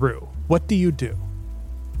it through. What do you do?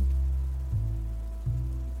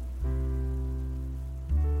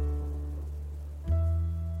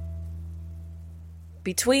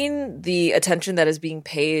 Between the attention that is being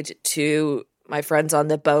paid to my friends on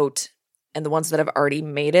the boat and the ones that have already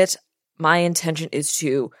made it, my intention is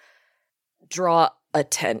to draw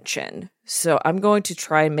attention. So I'm going to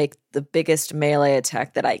try and make the biggest melee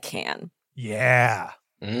attack that I can. Yeah.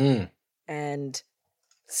 And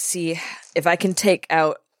see if I can take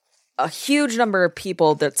out a huge number of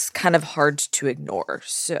people that's kind of hard to ignore.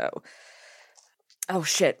 So, oh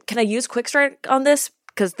shit. Can I use Quick Strike on this?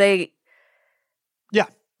 Because Yeah,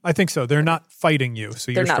 I think so. They're not fighting you,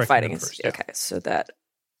 so they're you're not fighting first. Yeah. Okay, so that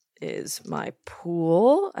is my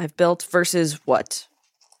pool I've built versus what?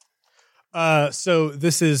 So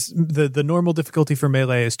this is the normal difficulty for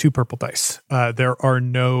melee is 2 purple dice. There are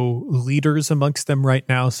no leaders amongst them right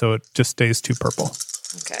now, so it just stays 2 purple.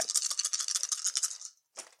 Okay.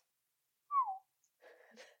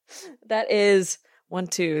 That is 1,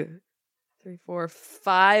 2, 3, 4,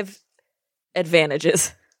 5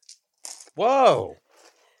 advantages. Whoa.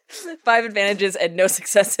 5 advantages and no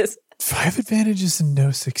successes. 5 advantages and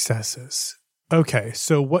no successes. Okay,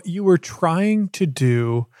 so what you were trying to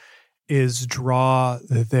do is draw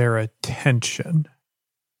their attention.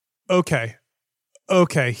 Okay,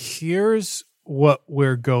 here's what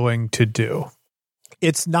we're going to do.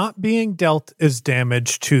 It's not being dealt as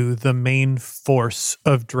damage to the main force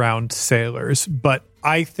of drowned sailors, but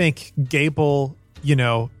I think Gable,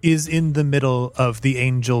 is in the middle of the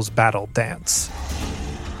Angels' battle dance,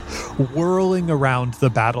 whirling around the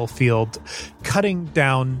battlefield, cutting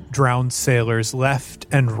down drowned sailors left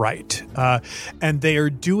and right. And they are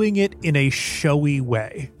doing it in a showy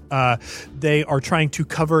way. They are trying to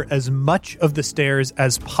cover as much of the stairs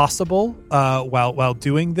as possible while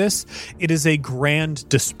doing this. It is a grand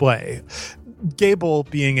display. Gable,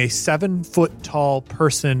 being a 7-foot tall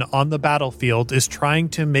person on the battlefield, is trying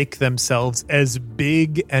to make themselves as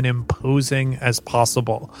big and imposing as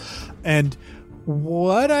possible. And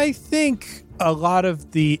what I think a lot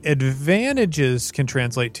of the advantages can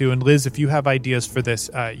translate to, and Liz, if you have ideas for this,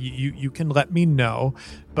 you can let me know.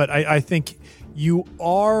 But I think you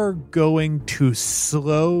are going to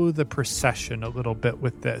slow the procession a little bit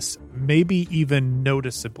with this, maybe even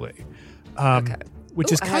noticeably. Okay.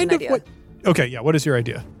 Which is kind of what... Okay, yeah, what is your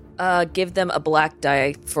idea? Give them a black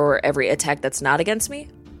die for every attack that's not against me.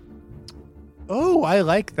 Oh, I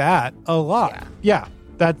like that a lot. Yeah,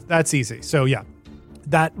 that's easy. So yeah,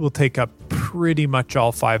 that will take up pretty much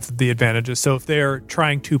all 5 of the advantages. So if they're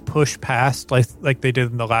trying to push past, like they did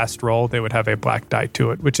in the last roll, they would have a black die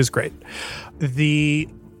to it, which is great. The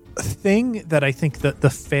thing that I think that the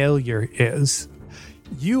failure is,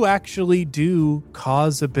 you actually do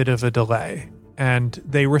cause a bit of a delay, and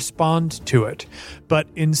they respond to it. But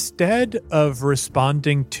instead of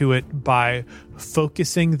responding to it by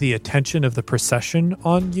focusing the attention of the procession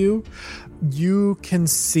on you, you can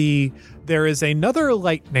see there is another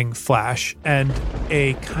lightning flash, and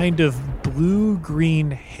a kind of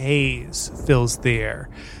blue-green haze fills the air.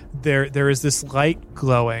 There is this light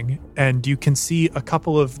glowing, and you can see a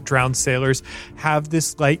couple of drowned sailors have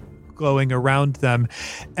this light glowing around them.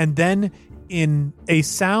 And then, in a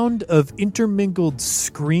sound of intermingled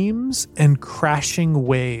screams and crashing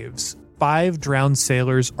waves, 5 drowned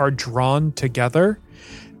sailors are drawn together,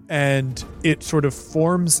 and it sort of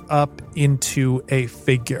forms up into a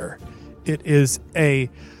figure. It is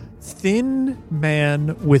a thin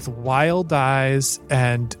man with wild eyes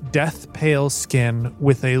and death pale skin,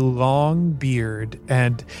 with a long beard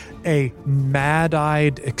and a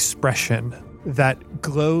mad-eyed expression that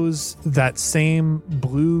glows that same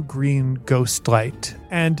blue-green ghost light.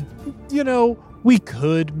 And, you know, we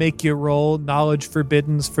could make you roll knowledge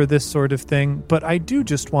forbiddens for this sort of thing, but I do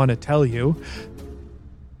just want to tell you,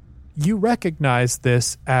 you recognize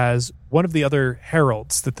this as one of the other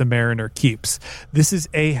heralds that the Mariner keeps. This is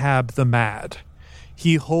Ahab the Mad.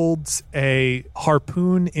 He holds a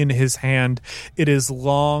harpoon in his hand. It is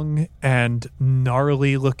long and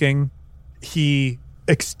gnarly looking. He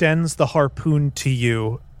extends the harpoon to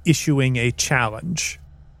you, issuing a challenge.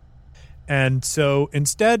 And so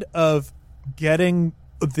instead of getting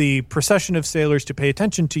the procession of sailors to pay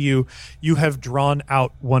attention to you, you have drawn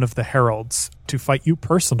out one of the heralds to fight you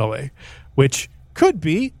personally, which could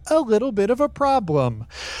be a little bit of a problem.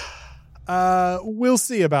 We'll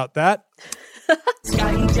see about that.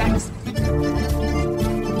 Scotty Jackson.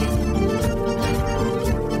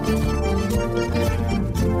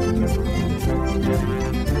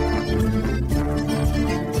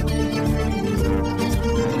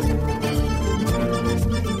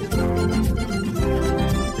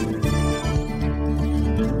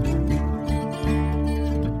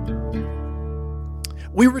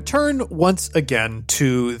 We return once again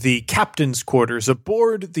to the captain's quarters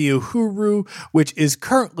aboard the Uhuru, which is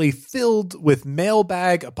currently filled with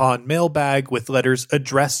mailbag upon mailbag with letters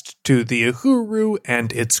addressed to the Uhuru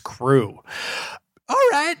and its crew. All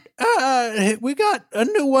right, we got a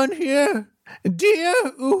new one here. Dear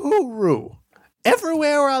Uhuru,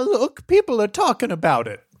 everywhere I look, people are talking about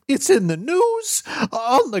it. It's in the news,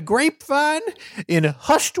 on the grapevine, in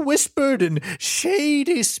hushed whispered and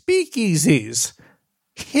shady speakeasies.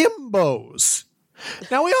 Himbos.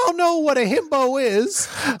 Now, we all know what a himbo is.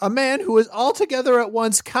 A man who is altogether at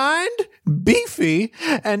once kind, beefy,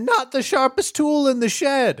 and not the sharpest tool in the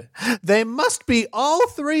shed. They must be all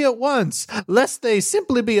 3 at once, lest they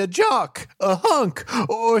simply be a jock, a hunk,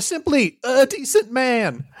 or simply a decent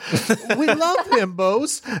man. We love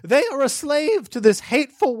himbos. They are a slave to this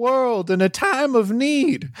hateful world in a time of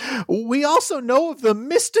need. We also know of the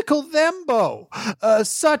mystical thembo,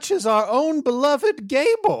 such as our own beloved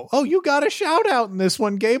Gable. Oh, you got a shout out in this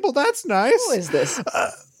one, Gable. That's nice. Who is this?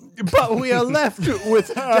 But we are left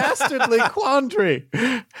with dastardly quandary.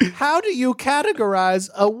 How do you categorize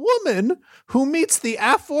a woman who meets the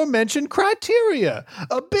aforementioned criteria?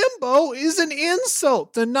 A bimbo is an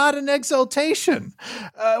insult and not an exaltation.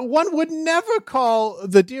 One would never call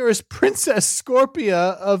the dearest Princess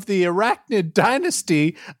Scorpia of the Arachnid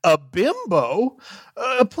dynasty a bimbo.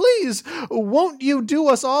 Please, won't you do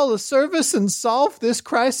us all a service and solve this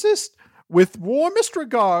crisis? With warmest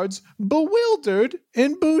regards, bewildered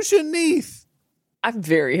in Bougeneath. I'm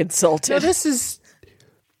very insulted. Now, this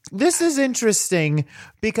is interesting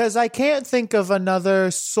because I can't think of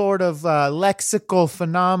another sort of lexical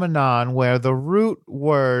phenomenon where the root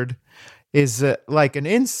word is like an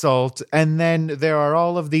insult, and then there are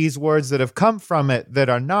all of these words that have come from it that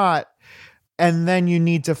are not. and then you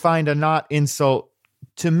need to find a not insult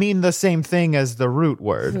to mean the same thing as the root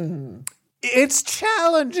word. It's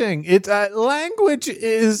challenging. It language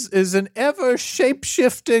is an ever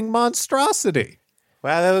shape-shifting monstrosity.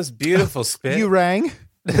 Wow, that was beautiful, Spit. You rang?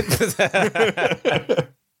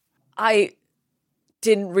 I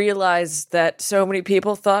didn't realize that so many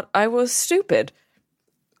people thought I was stupid.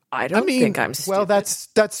 I don't think I'm stupid. Well, that's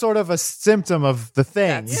sort of a symptom of the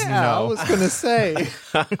thing. Yeah, you know? I was going to say.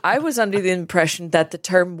 I was under the impression that the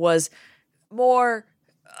term was more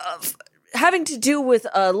having to do with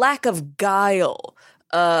a lack of guile.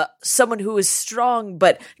 Someone who is strong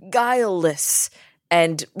but guileless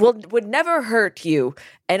and would never hurt you,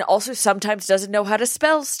 and also sometimes doesn't know how to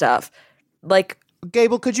spell stuff. Like,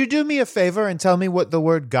 Gable, could you do me a favor and tell me what the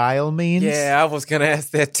word guile means? Yeah, I was going to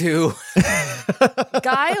ask that too.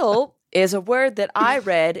 guile is a word that I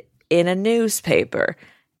read in a newspaper,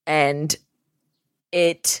 and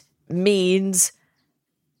it means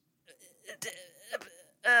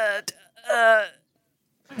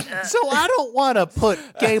So I don't want to put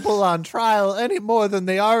Gable on trial any more than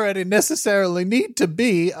they already necessarily need to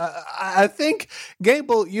be. I think,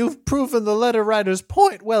 Gable, you've proven the letter writer's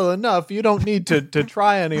point well enough. You don't need to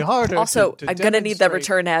try any harder. also, to I'm going to need that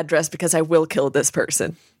demonstrate. return address because I will kill this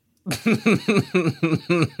person.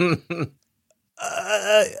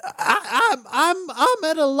 I'm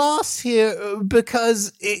at a loss here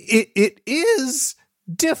because it is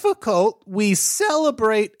difficult. We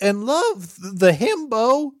celebrate and love the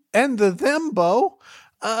himbo and the thembo,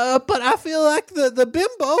 but I feel like the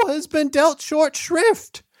bimbo has been dealt short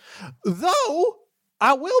shrift. Though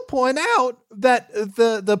I will point out that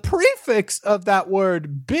the prefix of that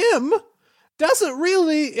word bim doesn't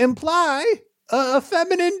really imply a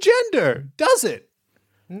feminine gender, does it?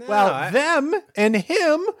 No, Well, them and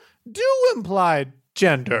him do imply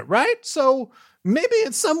gender, right? So maybe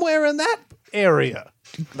it's somewhere in that area.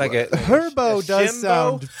 like a Herbo does shimbo?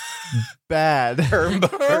 sound bad.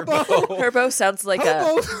 Herbo sounds like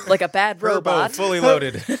a bad Herbo, robot. fully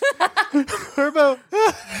loaded.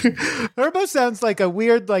 Herbo sounds like a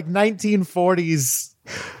weird 1940s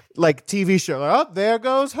TV show. Oh, there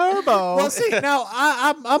goes Herbo. Well, see, now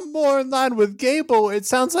I'm more in line with Gable. It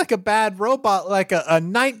sounds like a bad robot, like a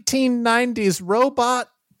 1990s robot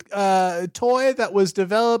toy that was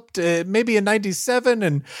developed maybe in 97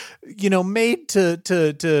 and made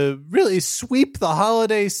to really sweep the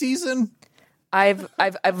holiday season. I've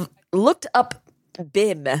looked up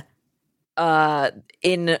BIM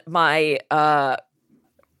in my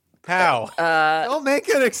How? Don't make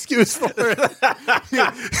an excuse for it.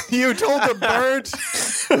 You told a bird.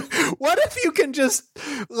 What if you can just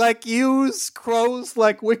use crows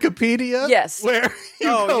like Wikipedia? Yes. Where you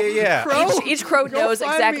go, yeah. Crow, Each crow go knows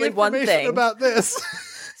find me exactly one information thing. about this.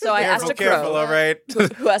 So I asked a Careful, crow all right?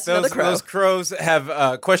 who asked another crow. Those crows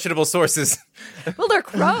have questionable sources. Well, they're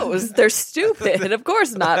crows. They're stupid. Of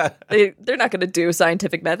course not. They're not going to do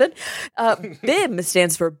scientific method. BIM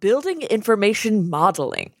stands for Building Information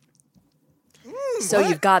Modeling. So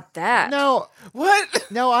you've got that. No, What?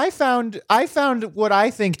 no, I found what I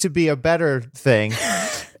think to be a better thing,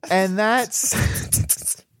 and that's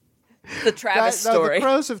The Travis story. The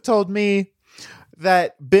crows have told me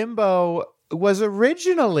that bimbo was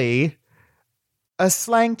originally a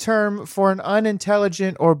slang term for an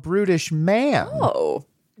unintelligent or brutish man. Oh.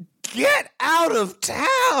 Get out of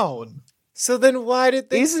town. So then why did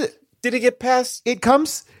they... Is it? Did it get past... It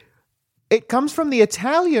comes from the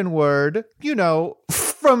Italian word,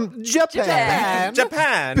 from Japan.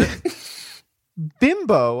 Japan.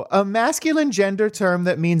 Bimbo, a masculine gender term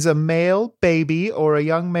that means a male baby or a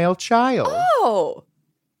young male child. Oh.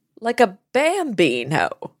 Like a bambino.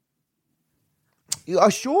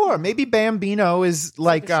 Sure, maybe bambino is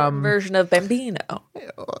like Short version of bambino.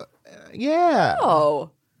 yeah.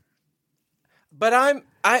 Oh. But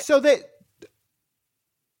So that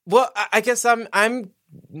I guess I'm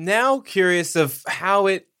now curious of how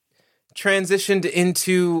it transitioned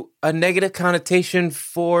into a negative connotation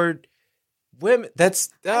for women.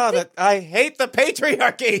 I hate the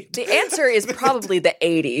patriarchy. The answer is probably the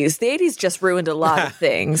 80s. The 80s just ruined a lot of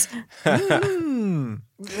things.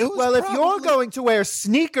 well, if you're going to wear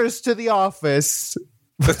sneakers to the office,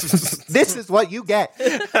 this is what you get.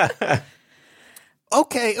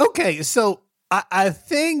 Okay. So I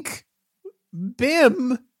think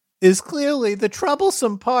BIM is clearly the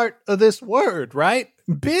troublesome part of this word, right?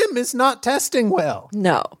 BIM is not testing well.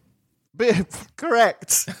 No.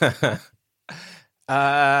 Correct.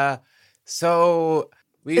 So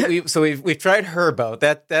we've tried Herbo.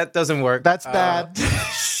 That doesn't work. That's bad.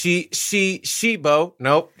 Shibo.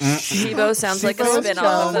 Nope. Shibo sounds like a Shibo's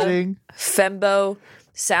spin-off of challenging. Fembo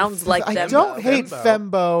Sounds like I Fembo. don't hate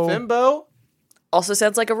Fembo. Fembo? Also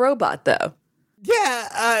sounds like a robot, though.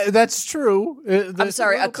 Yeah, that's true. I'm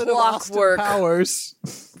sorry, a clockwork. Powers.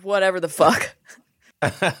 Whatever the fuck.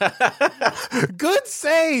 Good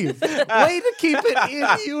save. Way to keep it in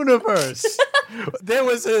universe. There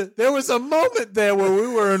was a moment there where we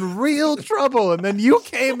were in real trouble, and then you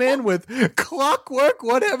came in with clockwork,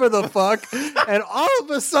 whatever the fuck, and all of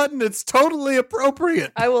a sudden it's totally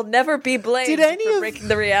appropriate. I will never be blamed Did any for of- breaking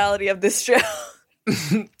the reality of this show.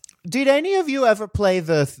 Did any of you ever play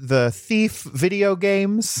the Thief video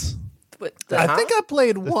games? I think I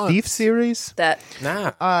played The one. Thief series? That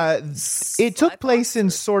Nah. It took place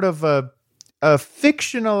in sort of a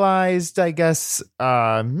fictionalized, I guess,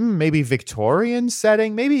 maybe Victorian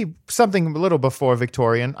setting, maybe something a little before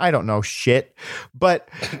Victorian. I don't know shit. But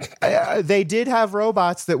they did have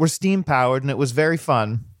robots that were steam powered, and it was very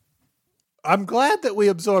fun. I'm glad that we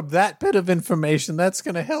absorbed that bit of information. That's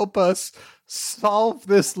going to help us solve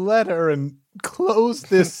this letter and close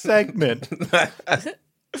this segment.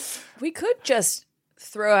 we could just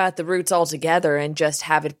throw out the roots altogether and just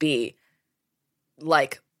have it be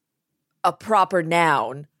like a proper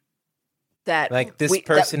noun that Like this we,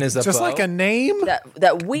 person is a Just bow? like a name?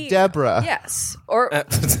 that we Deborah. yes or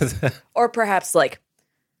perhaps like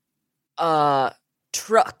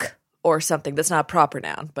truck or something that's not a proper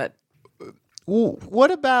noun but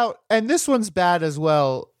What about, and this one's bad as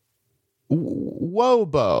well,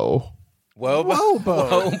 Wobo. Wobo.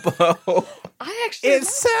 Wobo. I actually It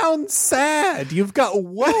sounds sad. You've got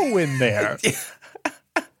woe in there.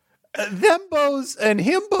 Thembos and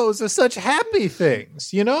himbos are such happy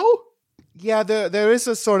things, you know? Yeah, there is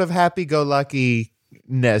a sort of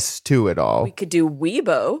happy-go-lucky-ness to it all. we could do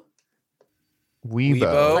Weebo Weebo.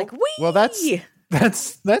 Weebo. like we Well, that's-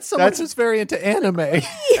 That's someone who's very into anime. You know,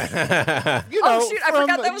 shoot, I from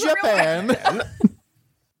forgot that was a real Japan.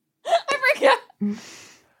 I forget.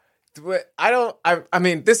 I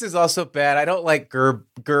mean, this is also bad. I don't like Gerbo.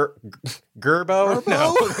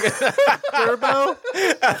 No. Gerbo?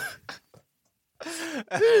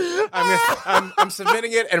 I'm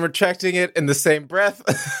submitting it and retracting it in the same breath.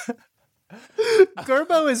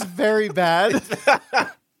 Gerbo is very bad.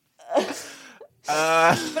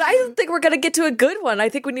 But I don't think we're gonna get to a good one. I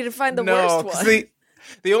think we need to find the worst 'cause one.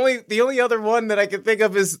 the only other one that I can think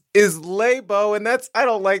of is Labo, and I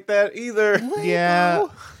don't like that either. Yeah.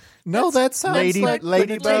 No, that sounds Lady- like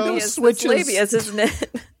Lady the Bo. Lego Labius, switches. it's labius, isn't it?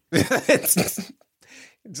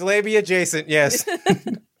 It's labia adjacent, yes.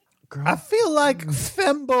 I feel like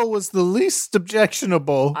Fembo was the least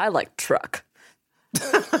objectionable. I like truck.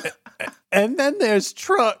 And then there's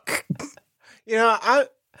Truck. You know,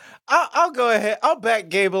 I'll go ahead. I'll back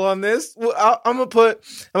Gable on this. I'm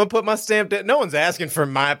gonna put my stamp that no one's asking for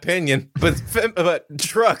my opinion, but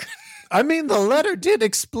truck. I mean, the letter did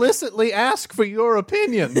explicitly ask for your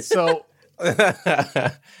opinion, so All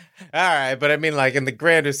right, but I mean, like in the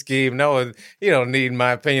grander scheme, no one. You don't need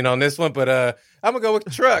my opinion on this one, but I'm gonna go with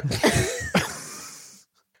truck.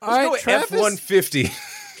 all right, Go with Travis, F-150.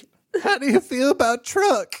 how do you feel about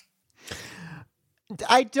Truck?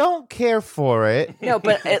 I don't care for it. No,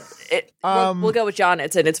 but we'll go with John.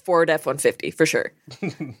 It's Ford F-150 for sure.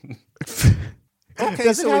 Okay,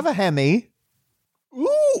 Does it have a Hemi?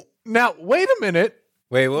 Ooh, now wait a minute.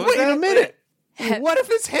 Wait, what was Wait that? a minute. What if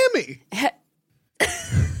it's Hemi?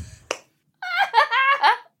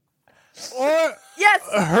 Or Yes.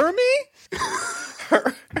 Hermie?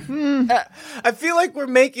 I feel like we're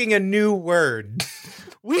making a new word.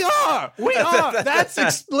 We are. That's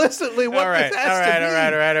explicitly what All right, this has to be. all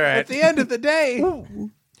right. At the end of the day,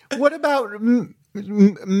 What about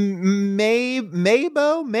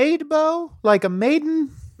Maidbo? Like a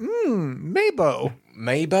maiden? Mabo.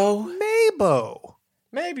 Mabo? Mabo.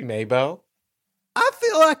 Maybe Mabo. I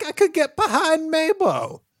feel like I could get behind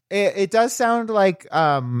Mabo. It does sound like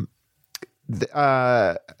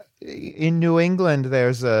in New England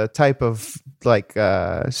there's a type of like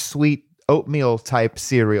sweet oatmeal type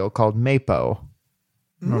cereal called Mapo.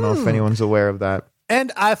 I don't know if anyone's aware of that.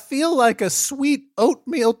 And I feel like a sweet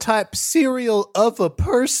oatmeal type cereal of a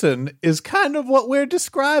person is kind of what we're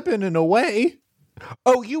describing in a way.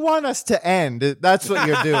 Oh, you want us to end? That's what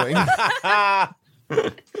you're doing. Want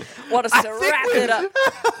us to wrap it up?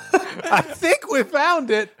 I think we found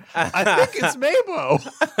it. I think it's Mabo.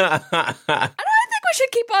 I think we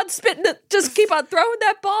should keep on spitting it. Just keep on throwing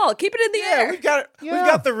that ball. Keep it in the Yeah, air. we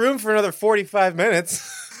got the room for another 45 minutes.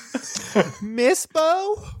 Miss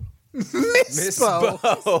Bo? Misbo.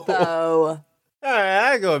 Oh, All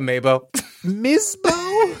right, I go with Mabo.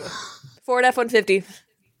 Misbo? Ford F-150.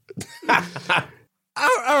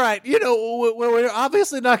 All right, we're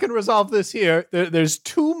obviously not going to resolve this here. There's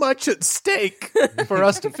too much at stake for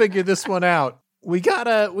us to figure this one out. We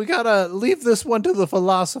gotta leave this one to the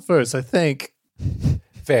philosophers, I think.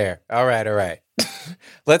 Fair. All right.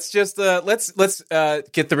 Let's just let's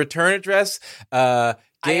get the return address. Gable,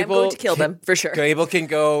 I am going to kill them for sure. Gable can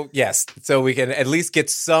go. Yes, so we can at least get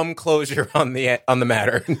some closure on the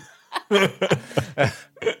matter.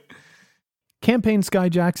 Campaign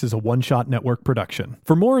Skyjacks is a one-shot network production.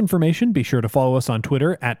 For more information, be sure to follow us on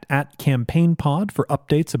Twitter at @CampaignPod for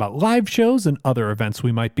updates about live shows and other events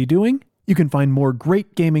we might be doing. You can find more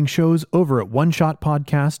great gaming shows over at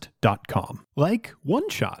oneshotpodcast.com. Like One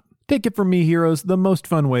Shot. Take it from me, heroes, the most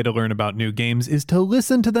fun way to learn about new games is to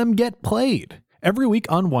listen to them get played. Every week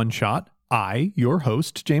on One Shot, I, your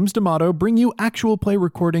host, James D'Amato, bring you actual play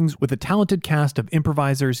recordings with a talented cast of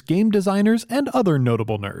improvisers, game designers, and other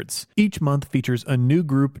notable nerds. Each month features a new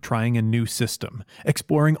group trying a new system,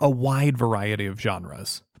 exploring a wide variety of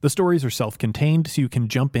genres. The stories are self-contained, so you can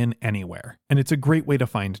jump in anywhere, and it's a great way to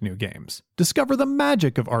find new games. Discover the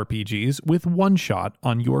magic of RPGs with One Shot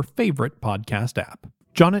on your favorite podcast app.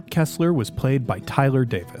 Jonnet Kessler was played by Tyler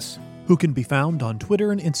Davis, who can be found on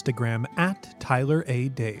Twitter and Instagram at Tyler A.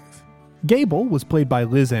 Dave. Gable was played by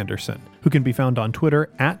Liz Anderson, who can be found on Twitter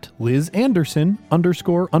at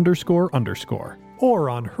LizAnderson____, or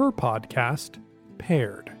on her podcast,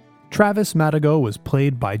 Paired. Travis Madigo was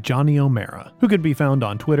played by Johnny O'Mara, who can be found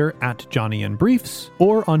on Twitter at JohnnyInBriefs,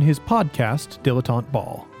 or on his podcast, Dilettante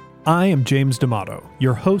Ball. I am James D'Amato,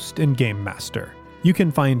 your host and game master. You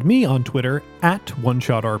can find me on Twitter at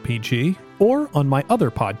OneShotRPG, or on my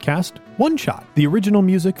other podcast, One Shot. The original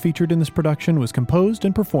music featured in this production was composed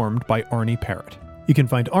and performed by Arnie Parrott. You can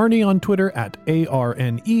find Arnie on Twitter at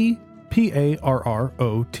ARNEPARROTT,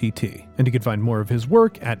 and you can find more of his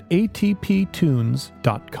work at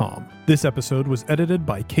atptunes.com. This episode was edited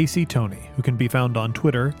by Casey Toney, who can be found on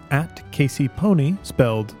Twitter at CaseyPoney,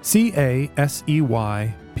 spelled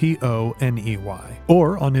CASEYPONEY,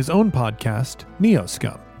 or on his own podcast,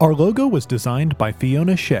 Neoscum. Our logo was designed by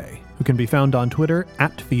Fiona Shea, who can be found on Twitter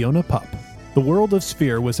at FionaPup. The world of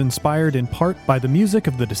Sphere was inspired in part by the music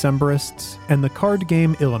of the Decemberists and the card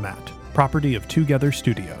game Illimat, property of Together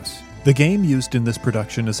Studios. The game used in this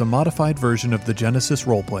production is a modified version of the Genesis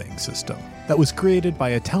role-playing system that was created by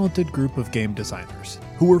a talented group of game designers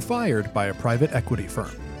who were fired by a private equity firm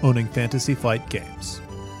owning Fantasy Flight Games.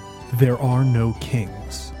 There are no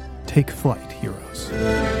kings. Take flight, heroes.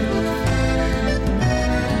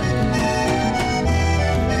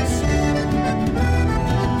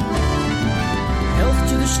 Health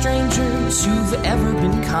to the strangers who've ever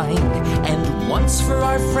been kind, and once for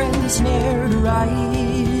our friends ne'er to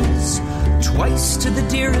rise. Twice to the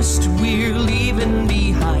dearest we're leaving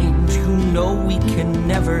behind, who know we can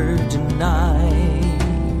never deny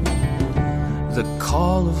the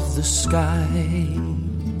call of the sky.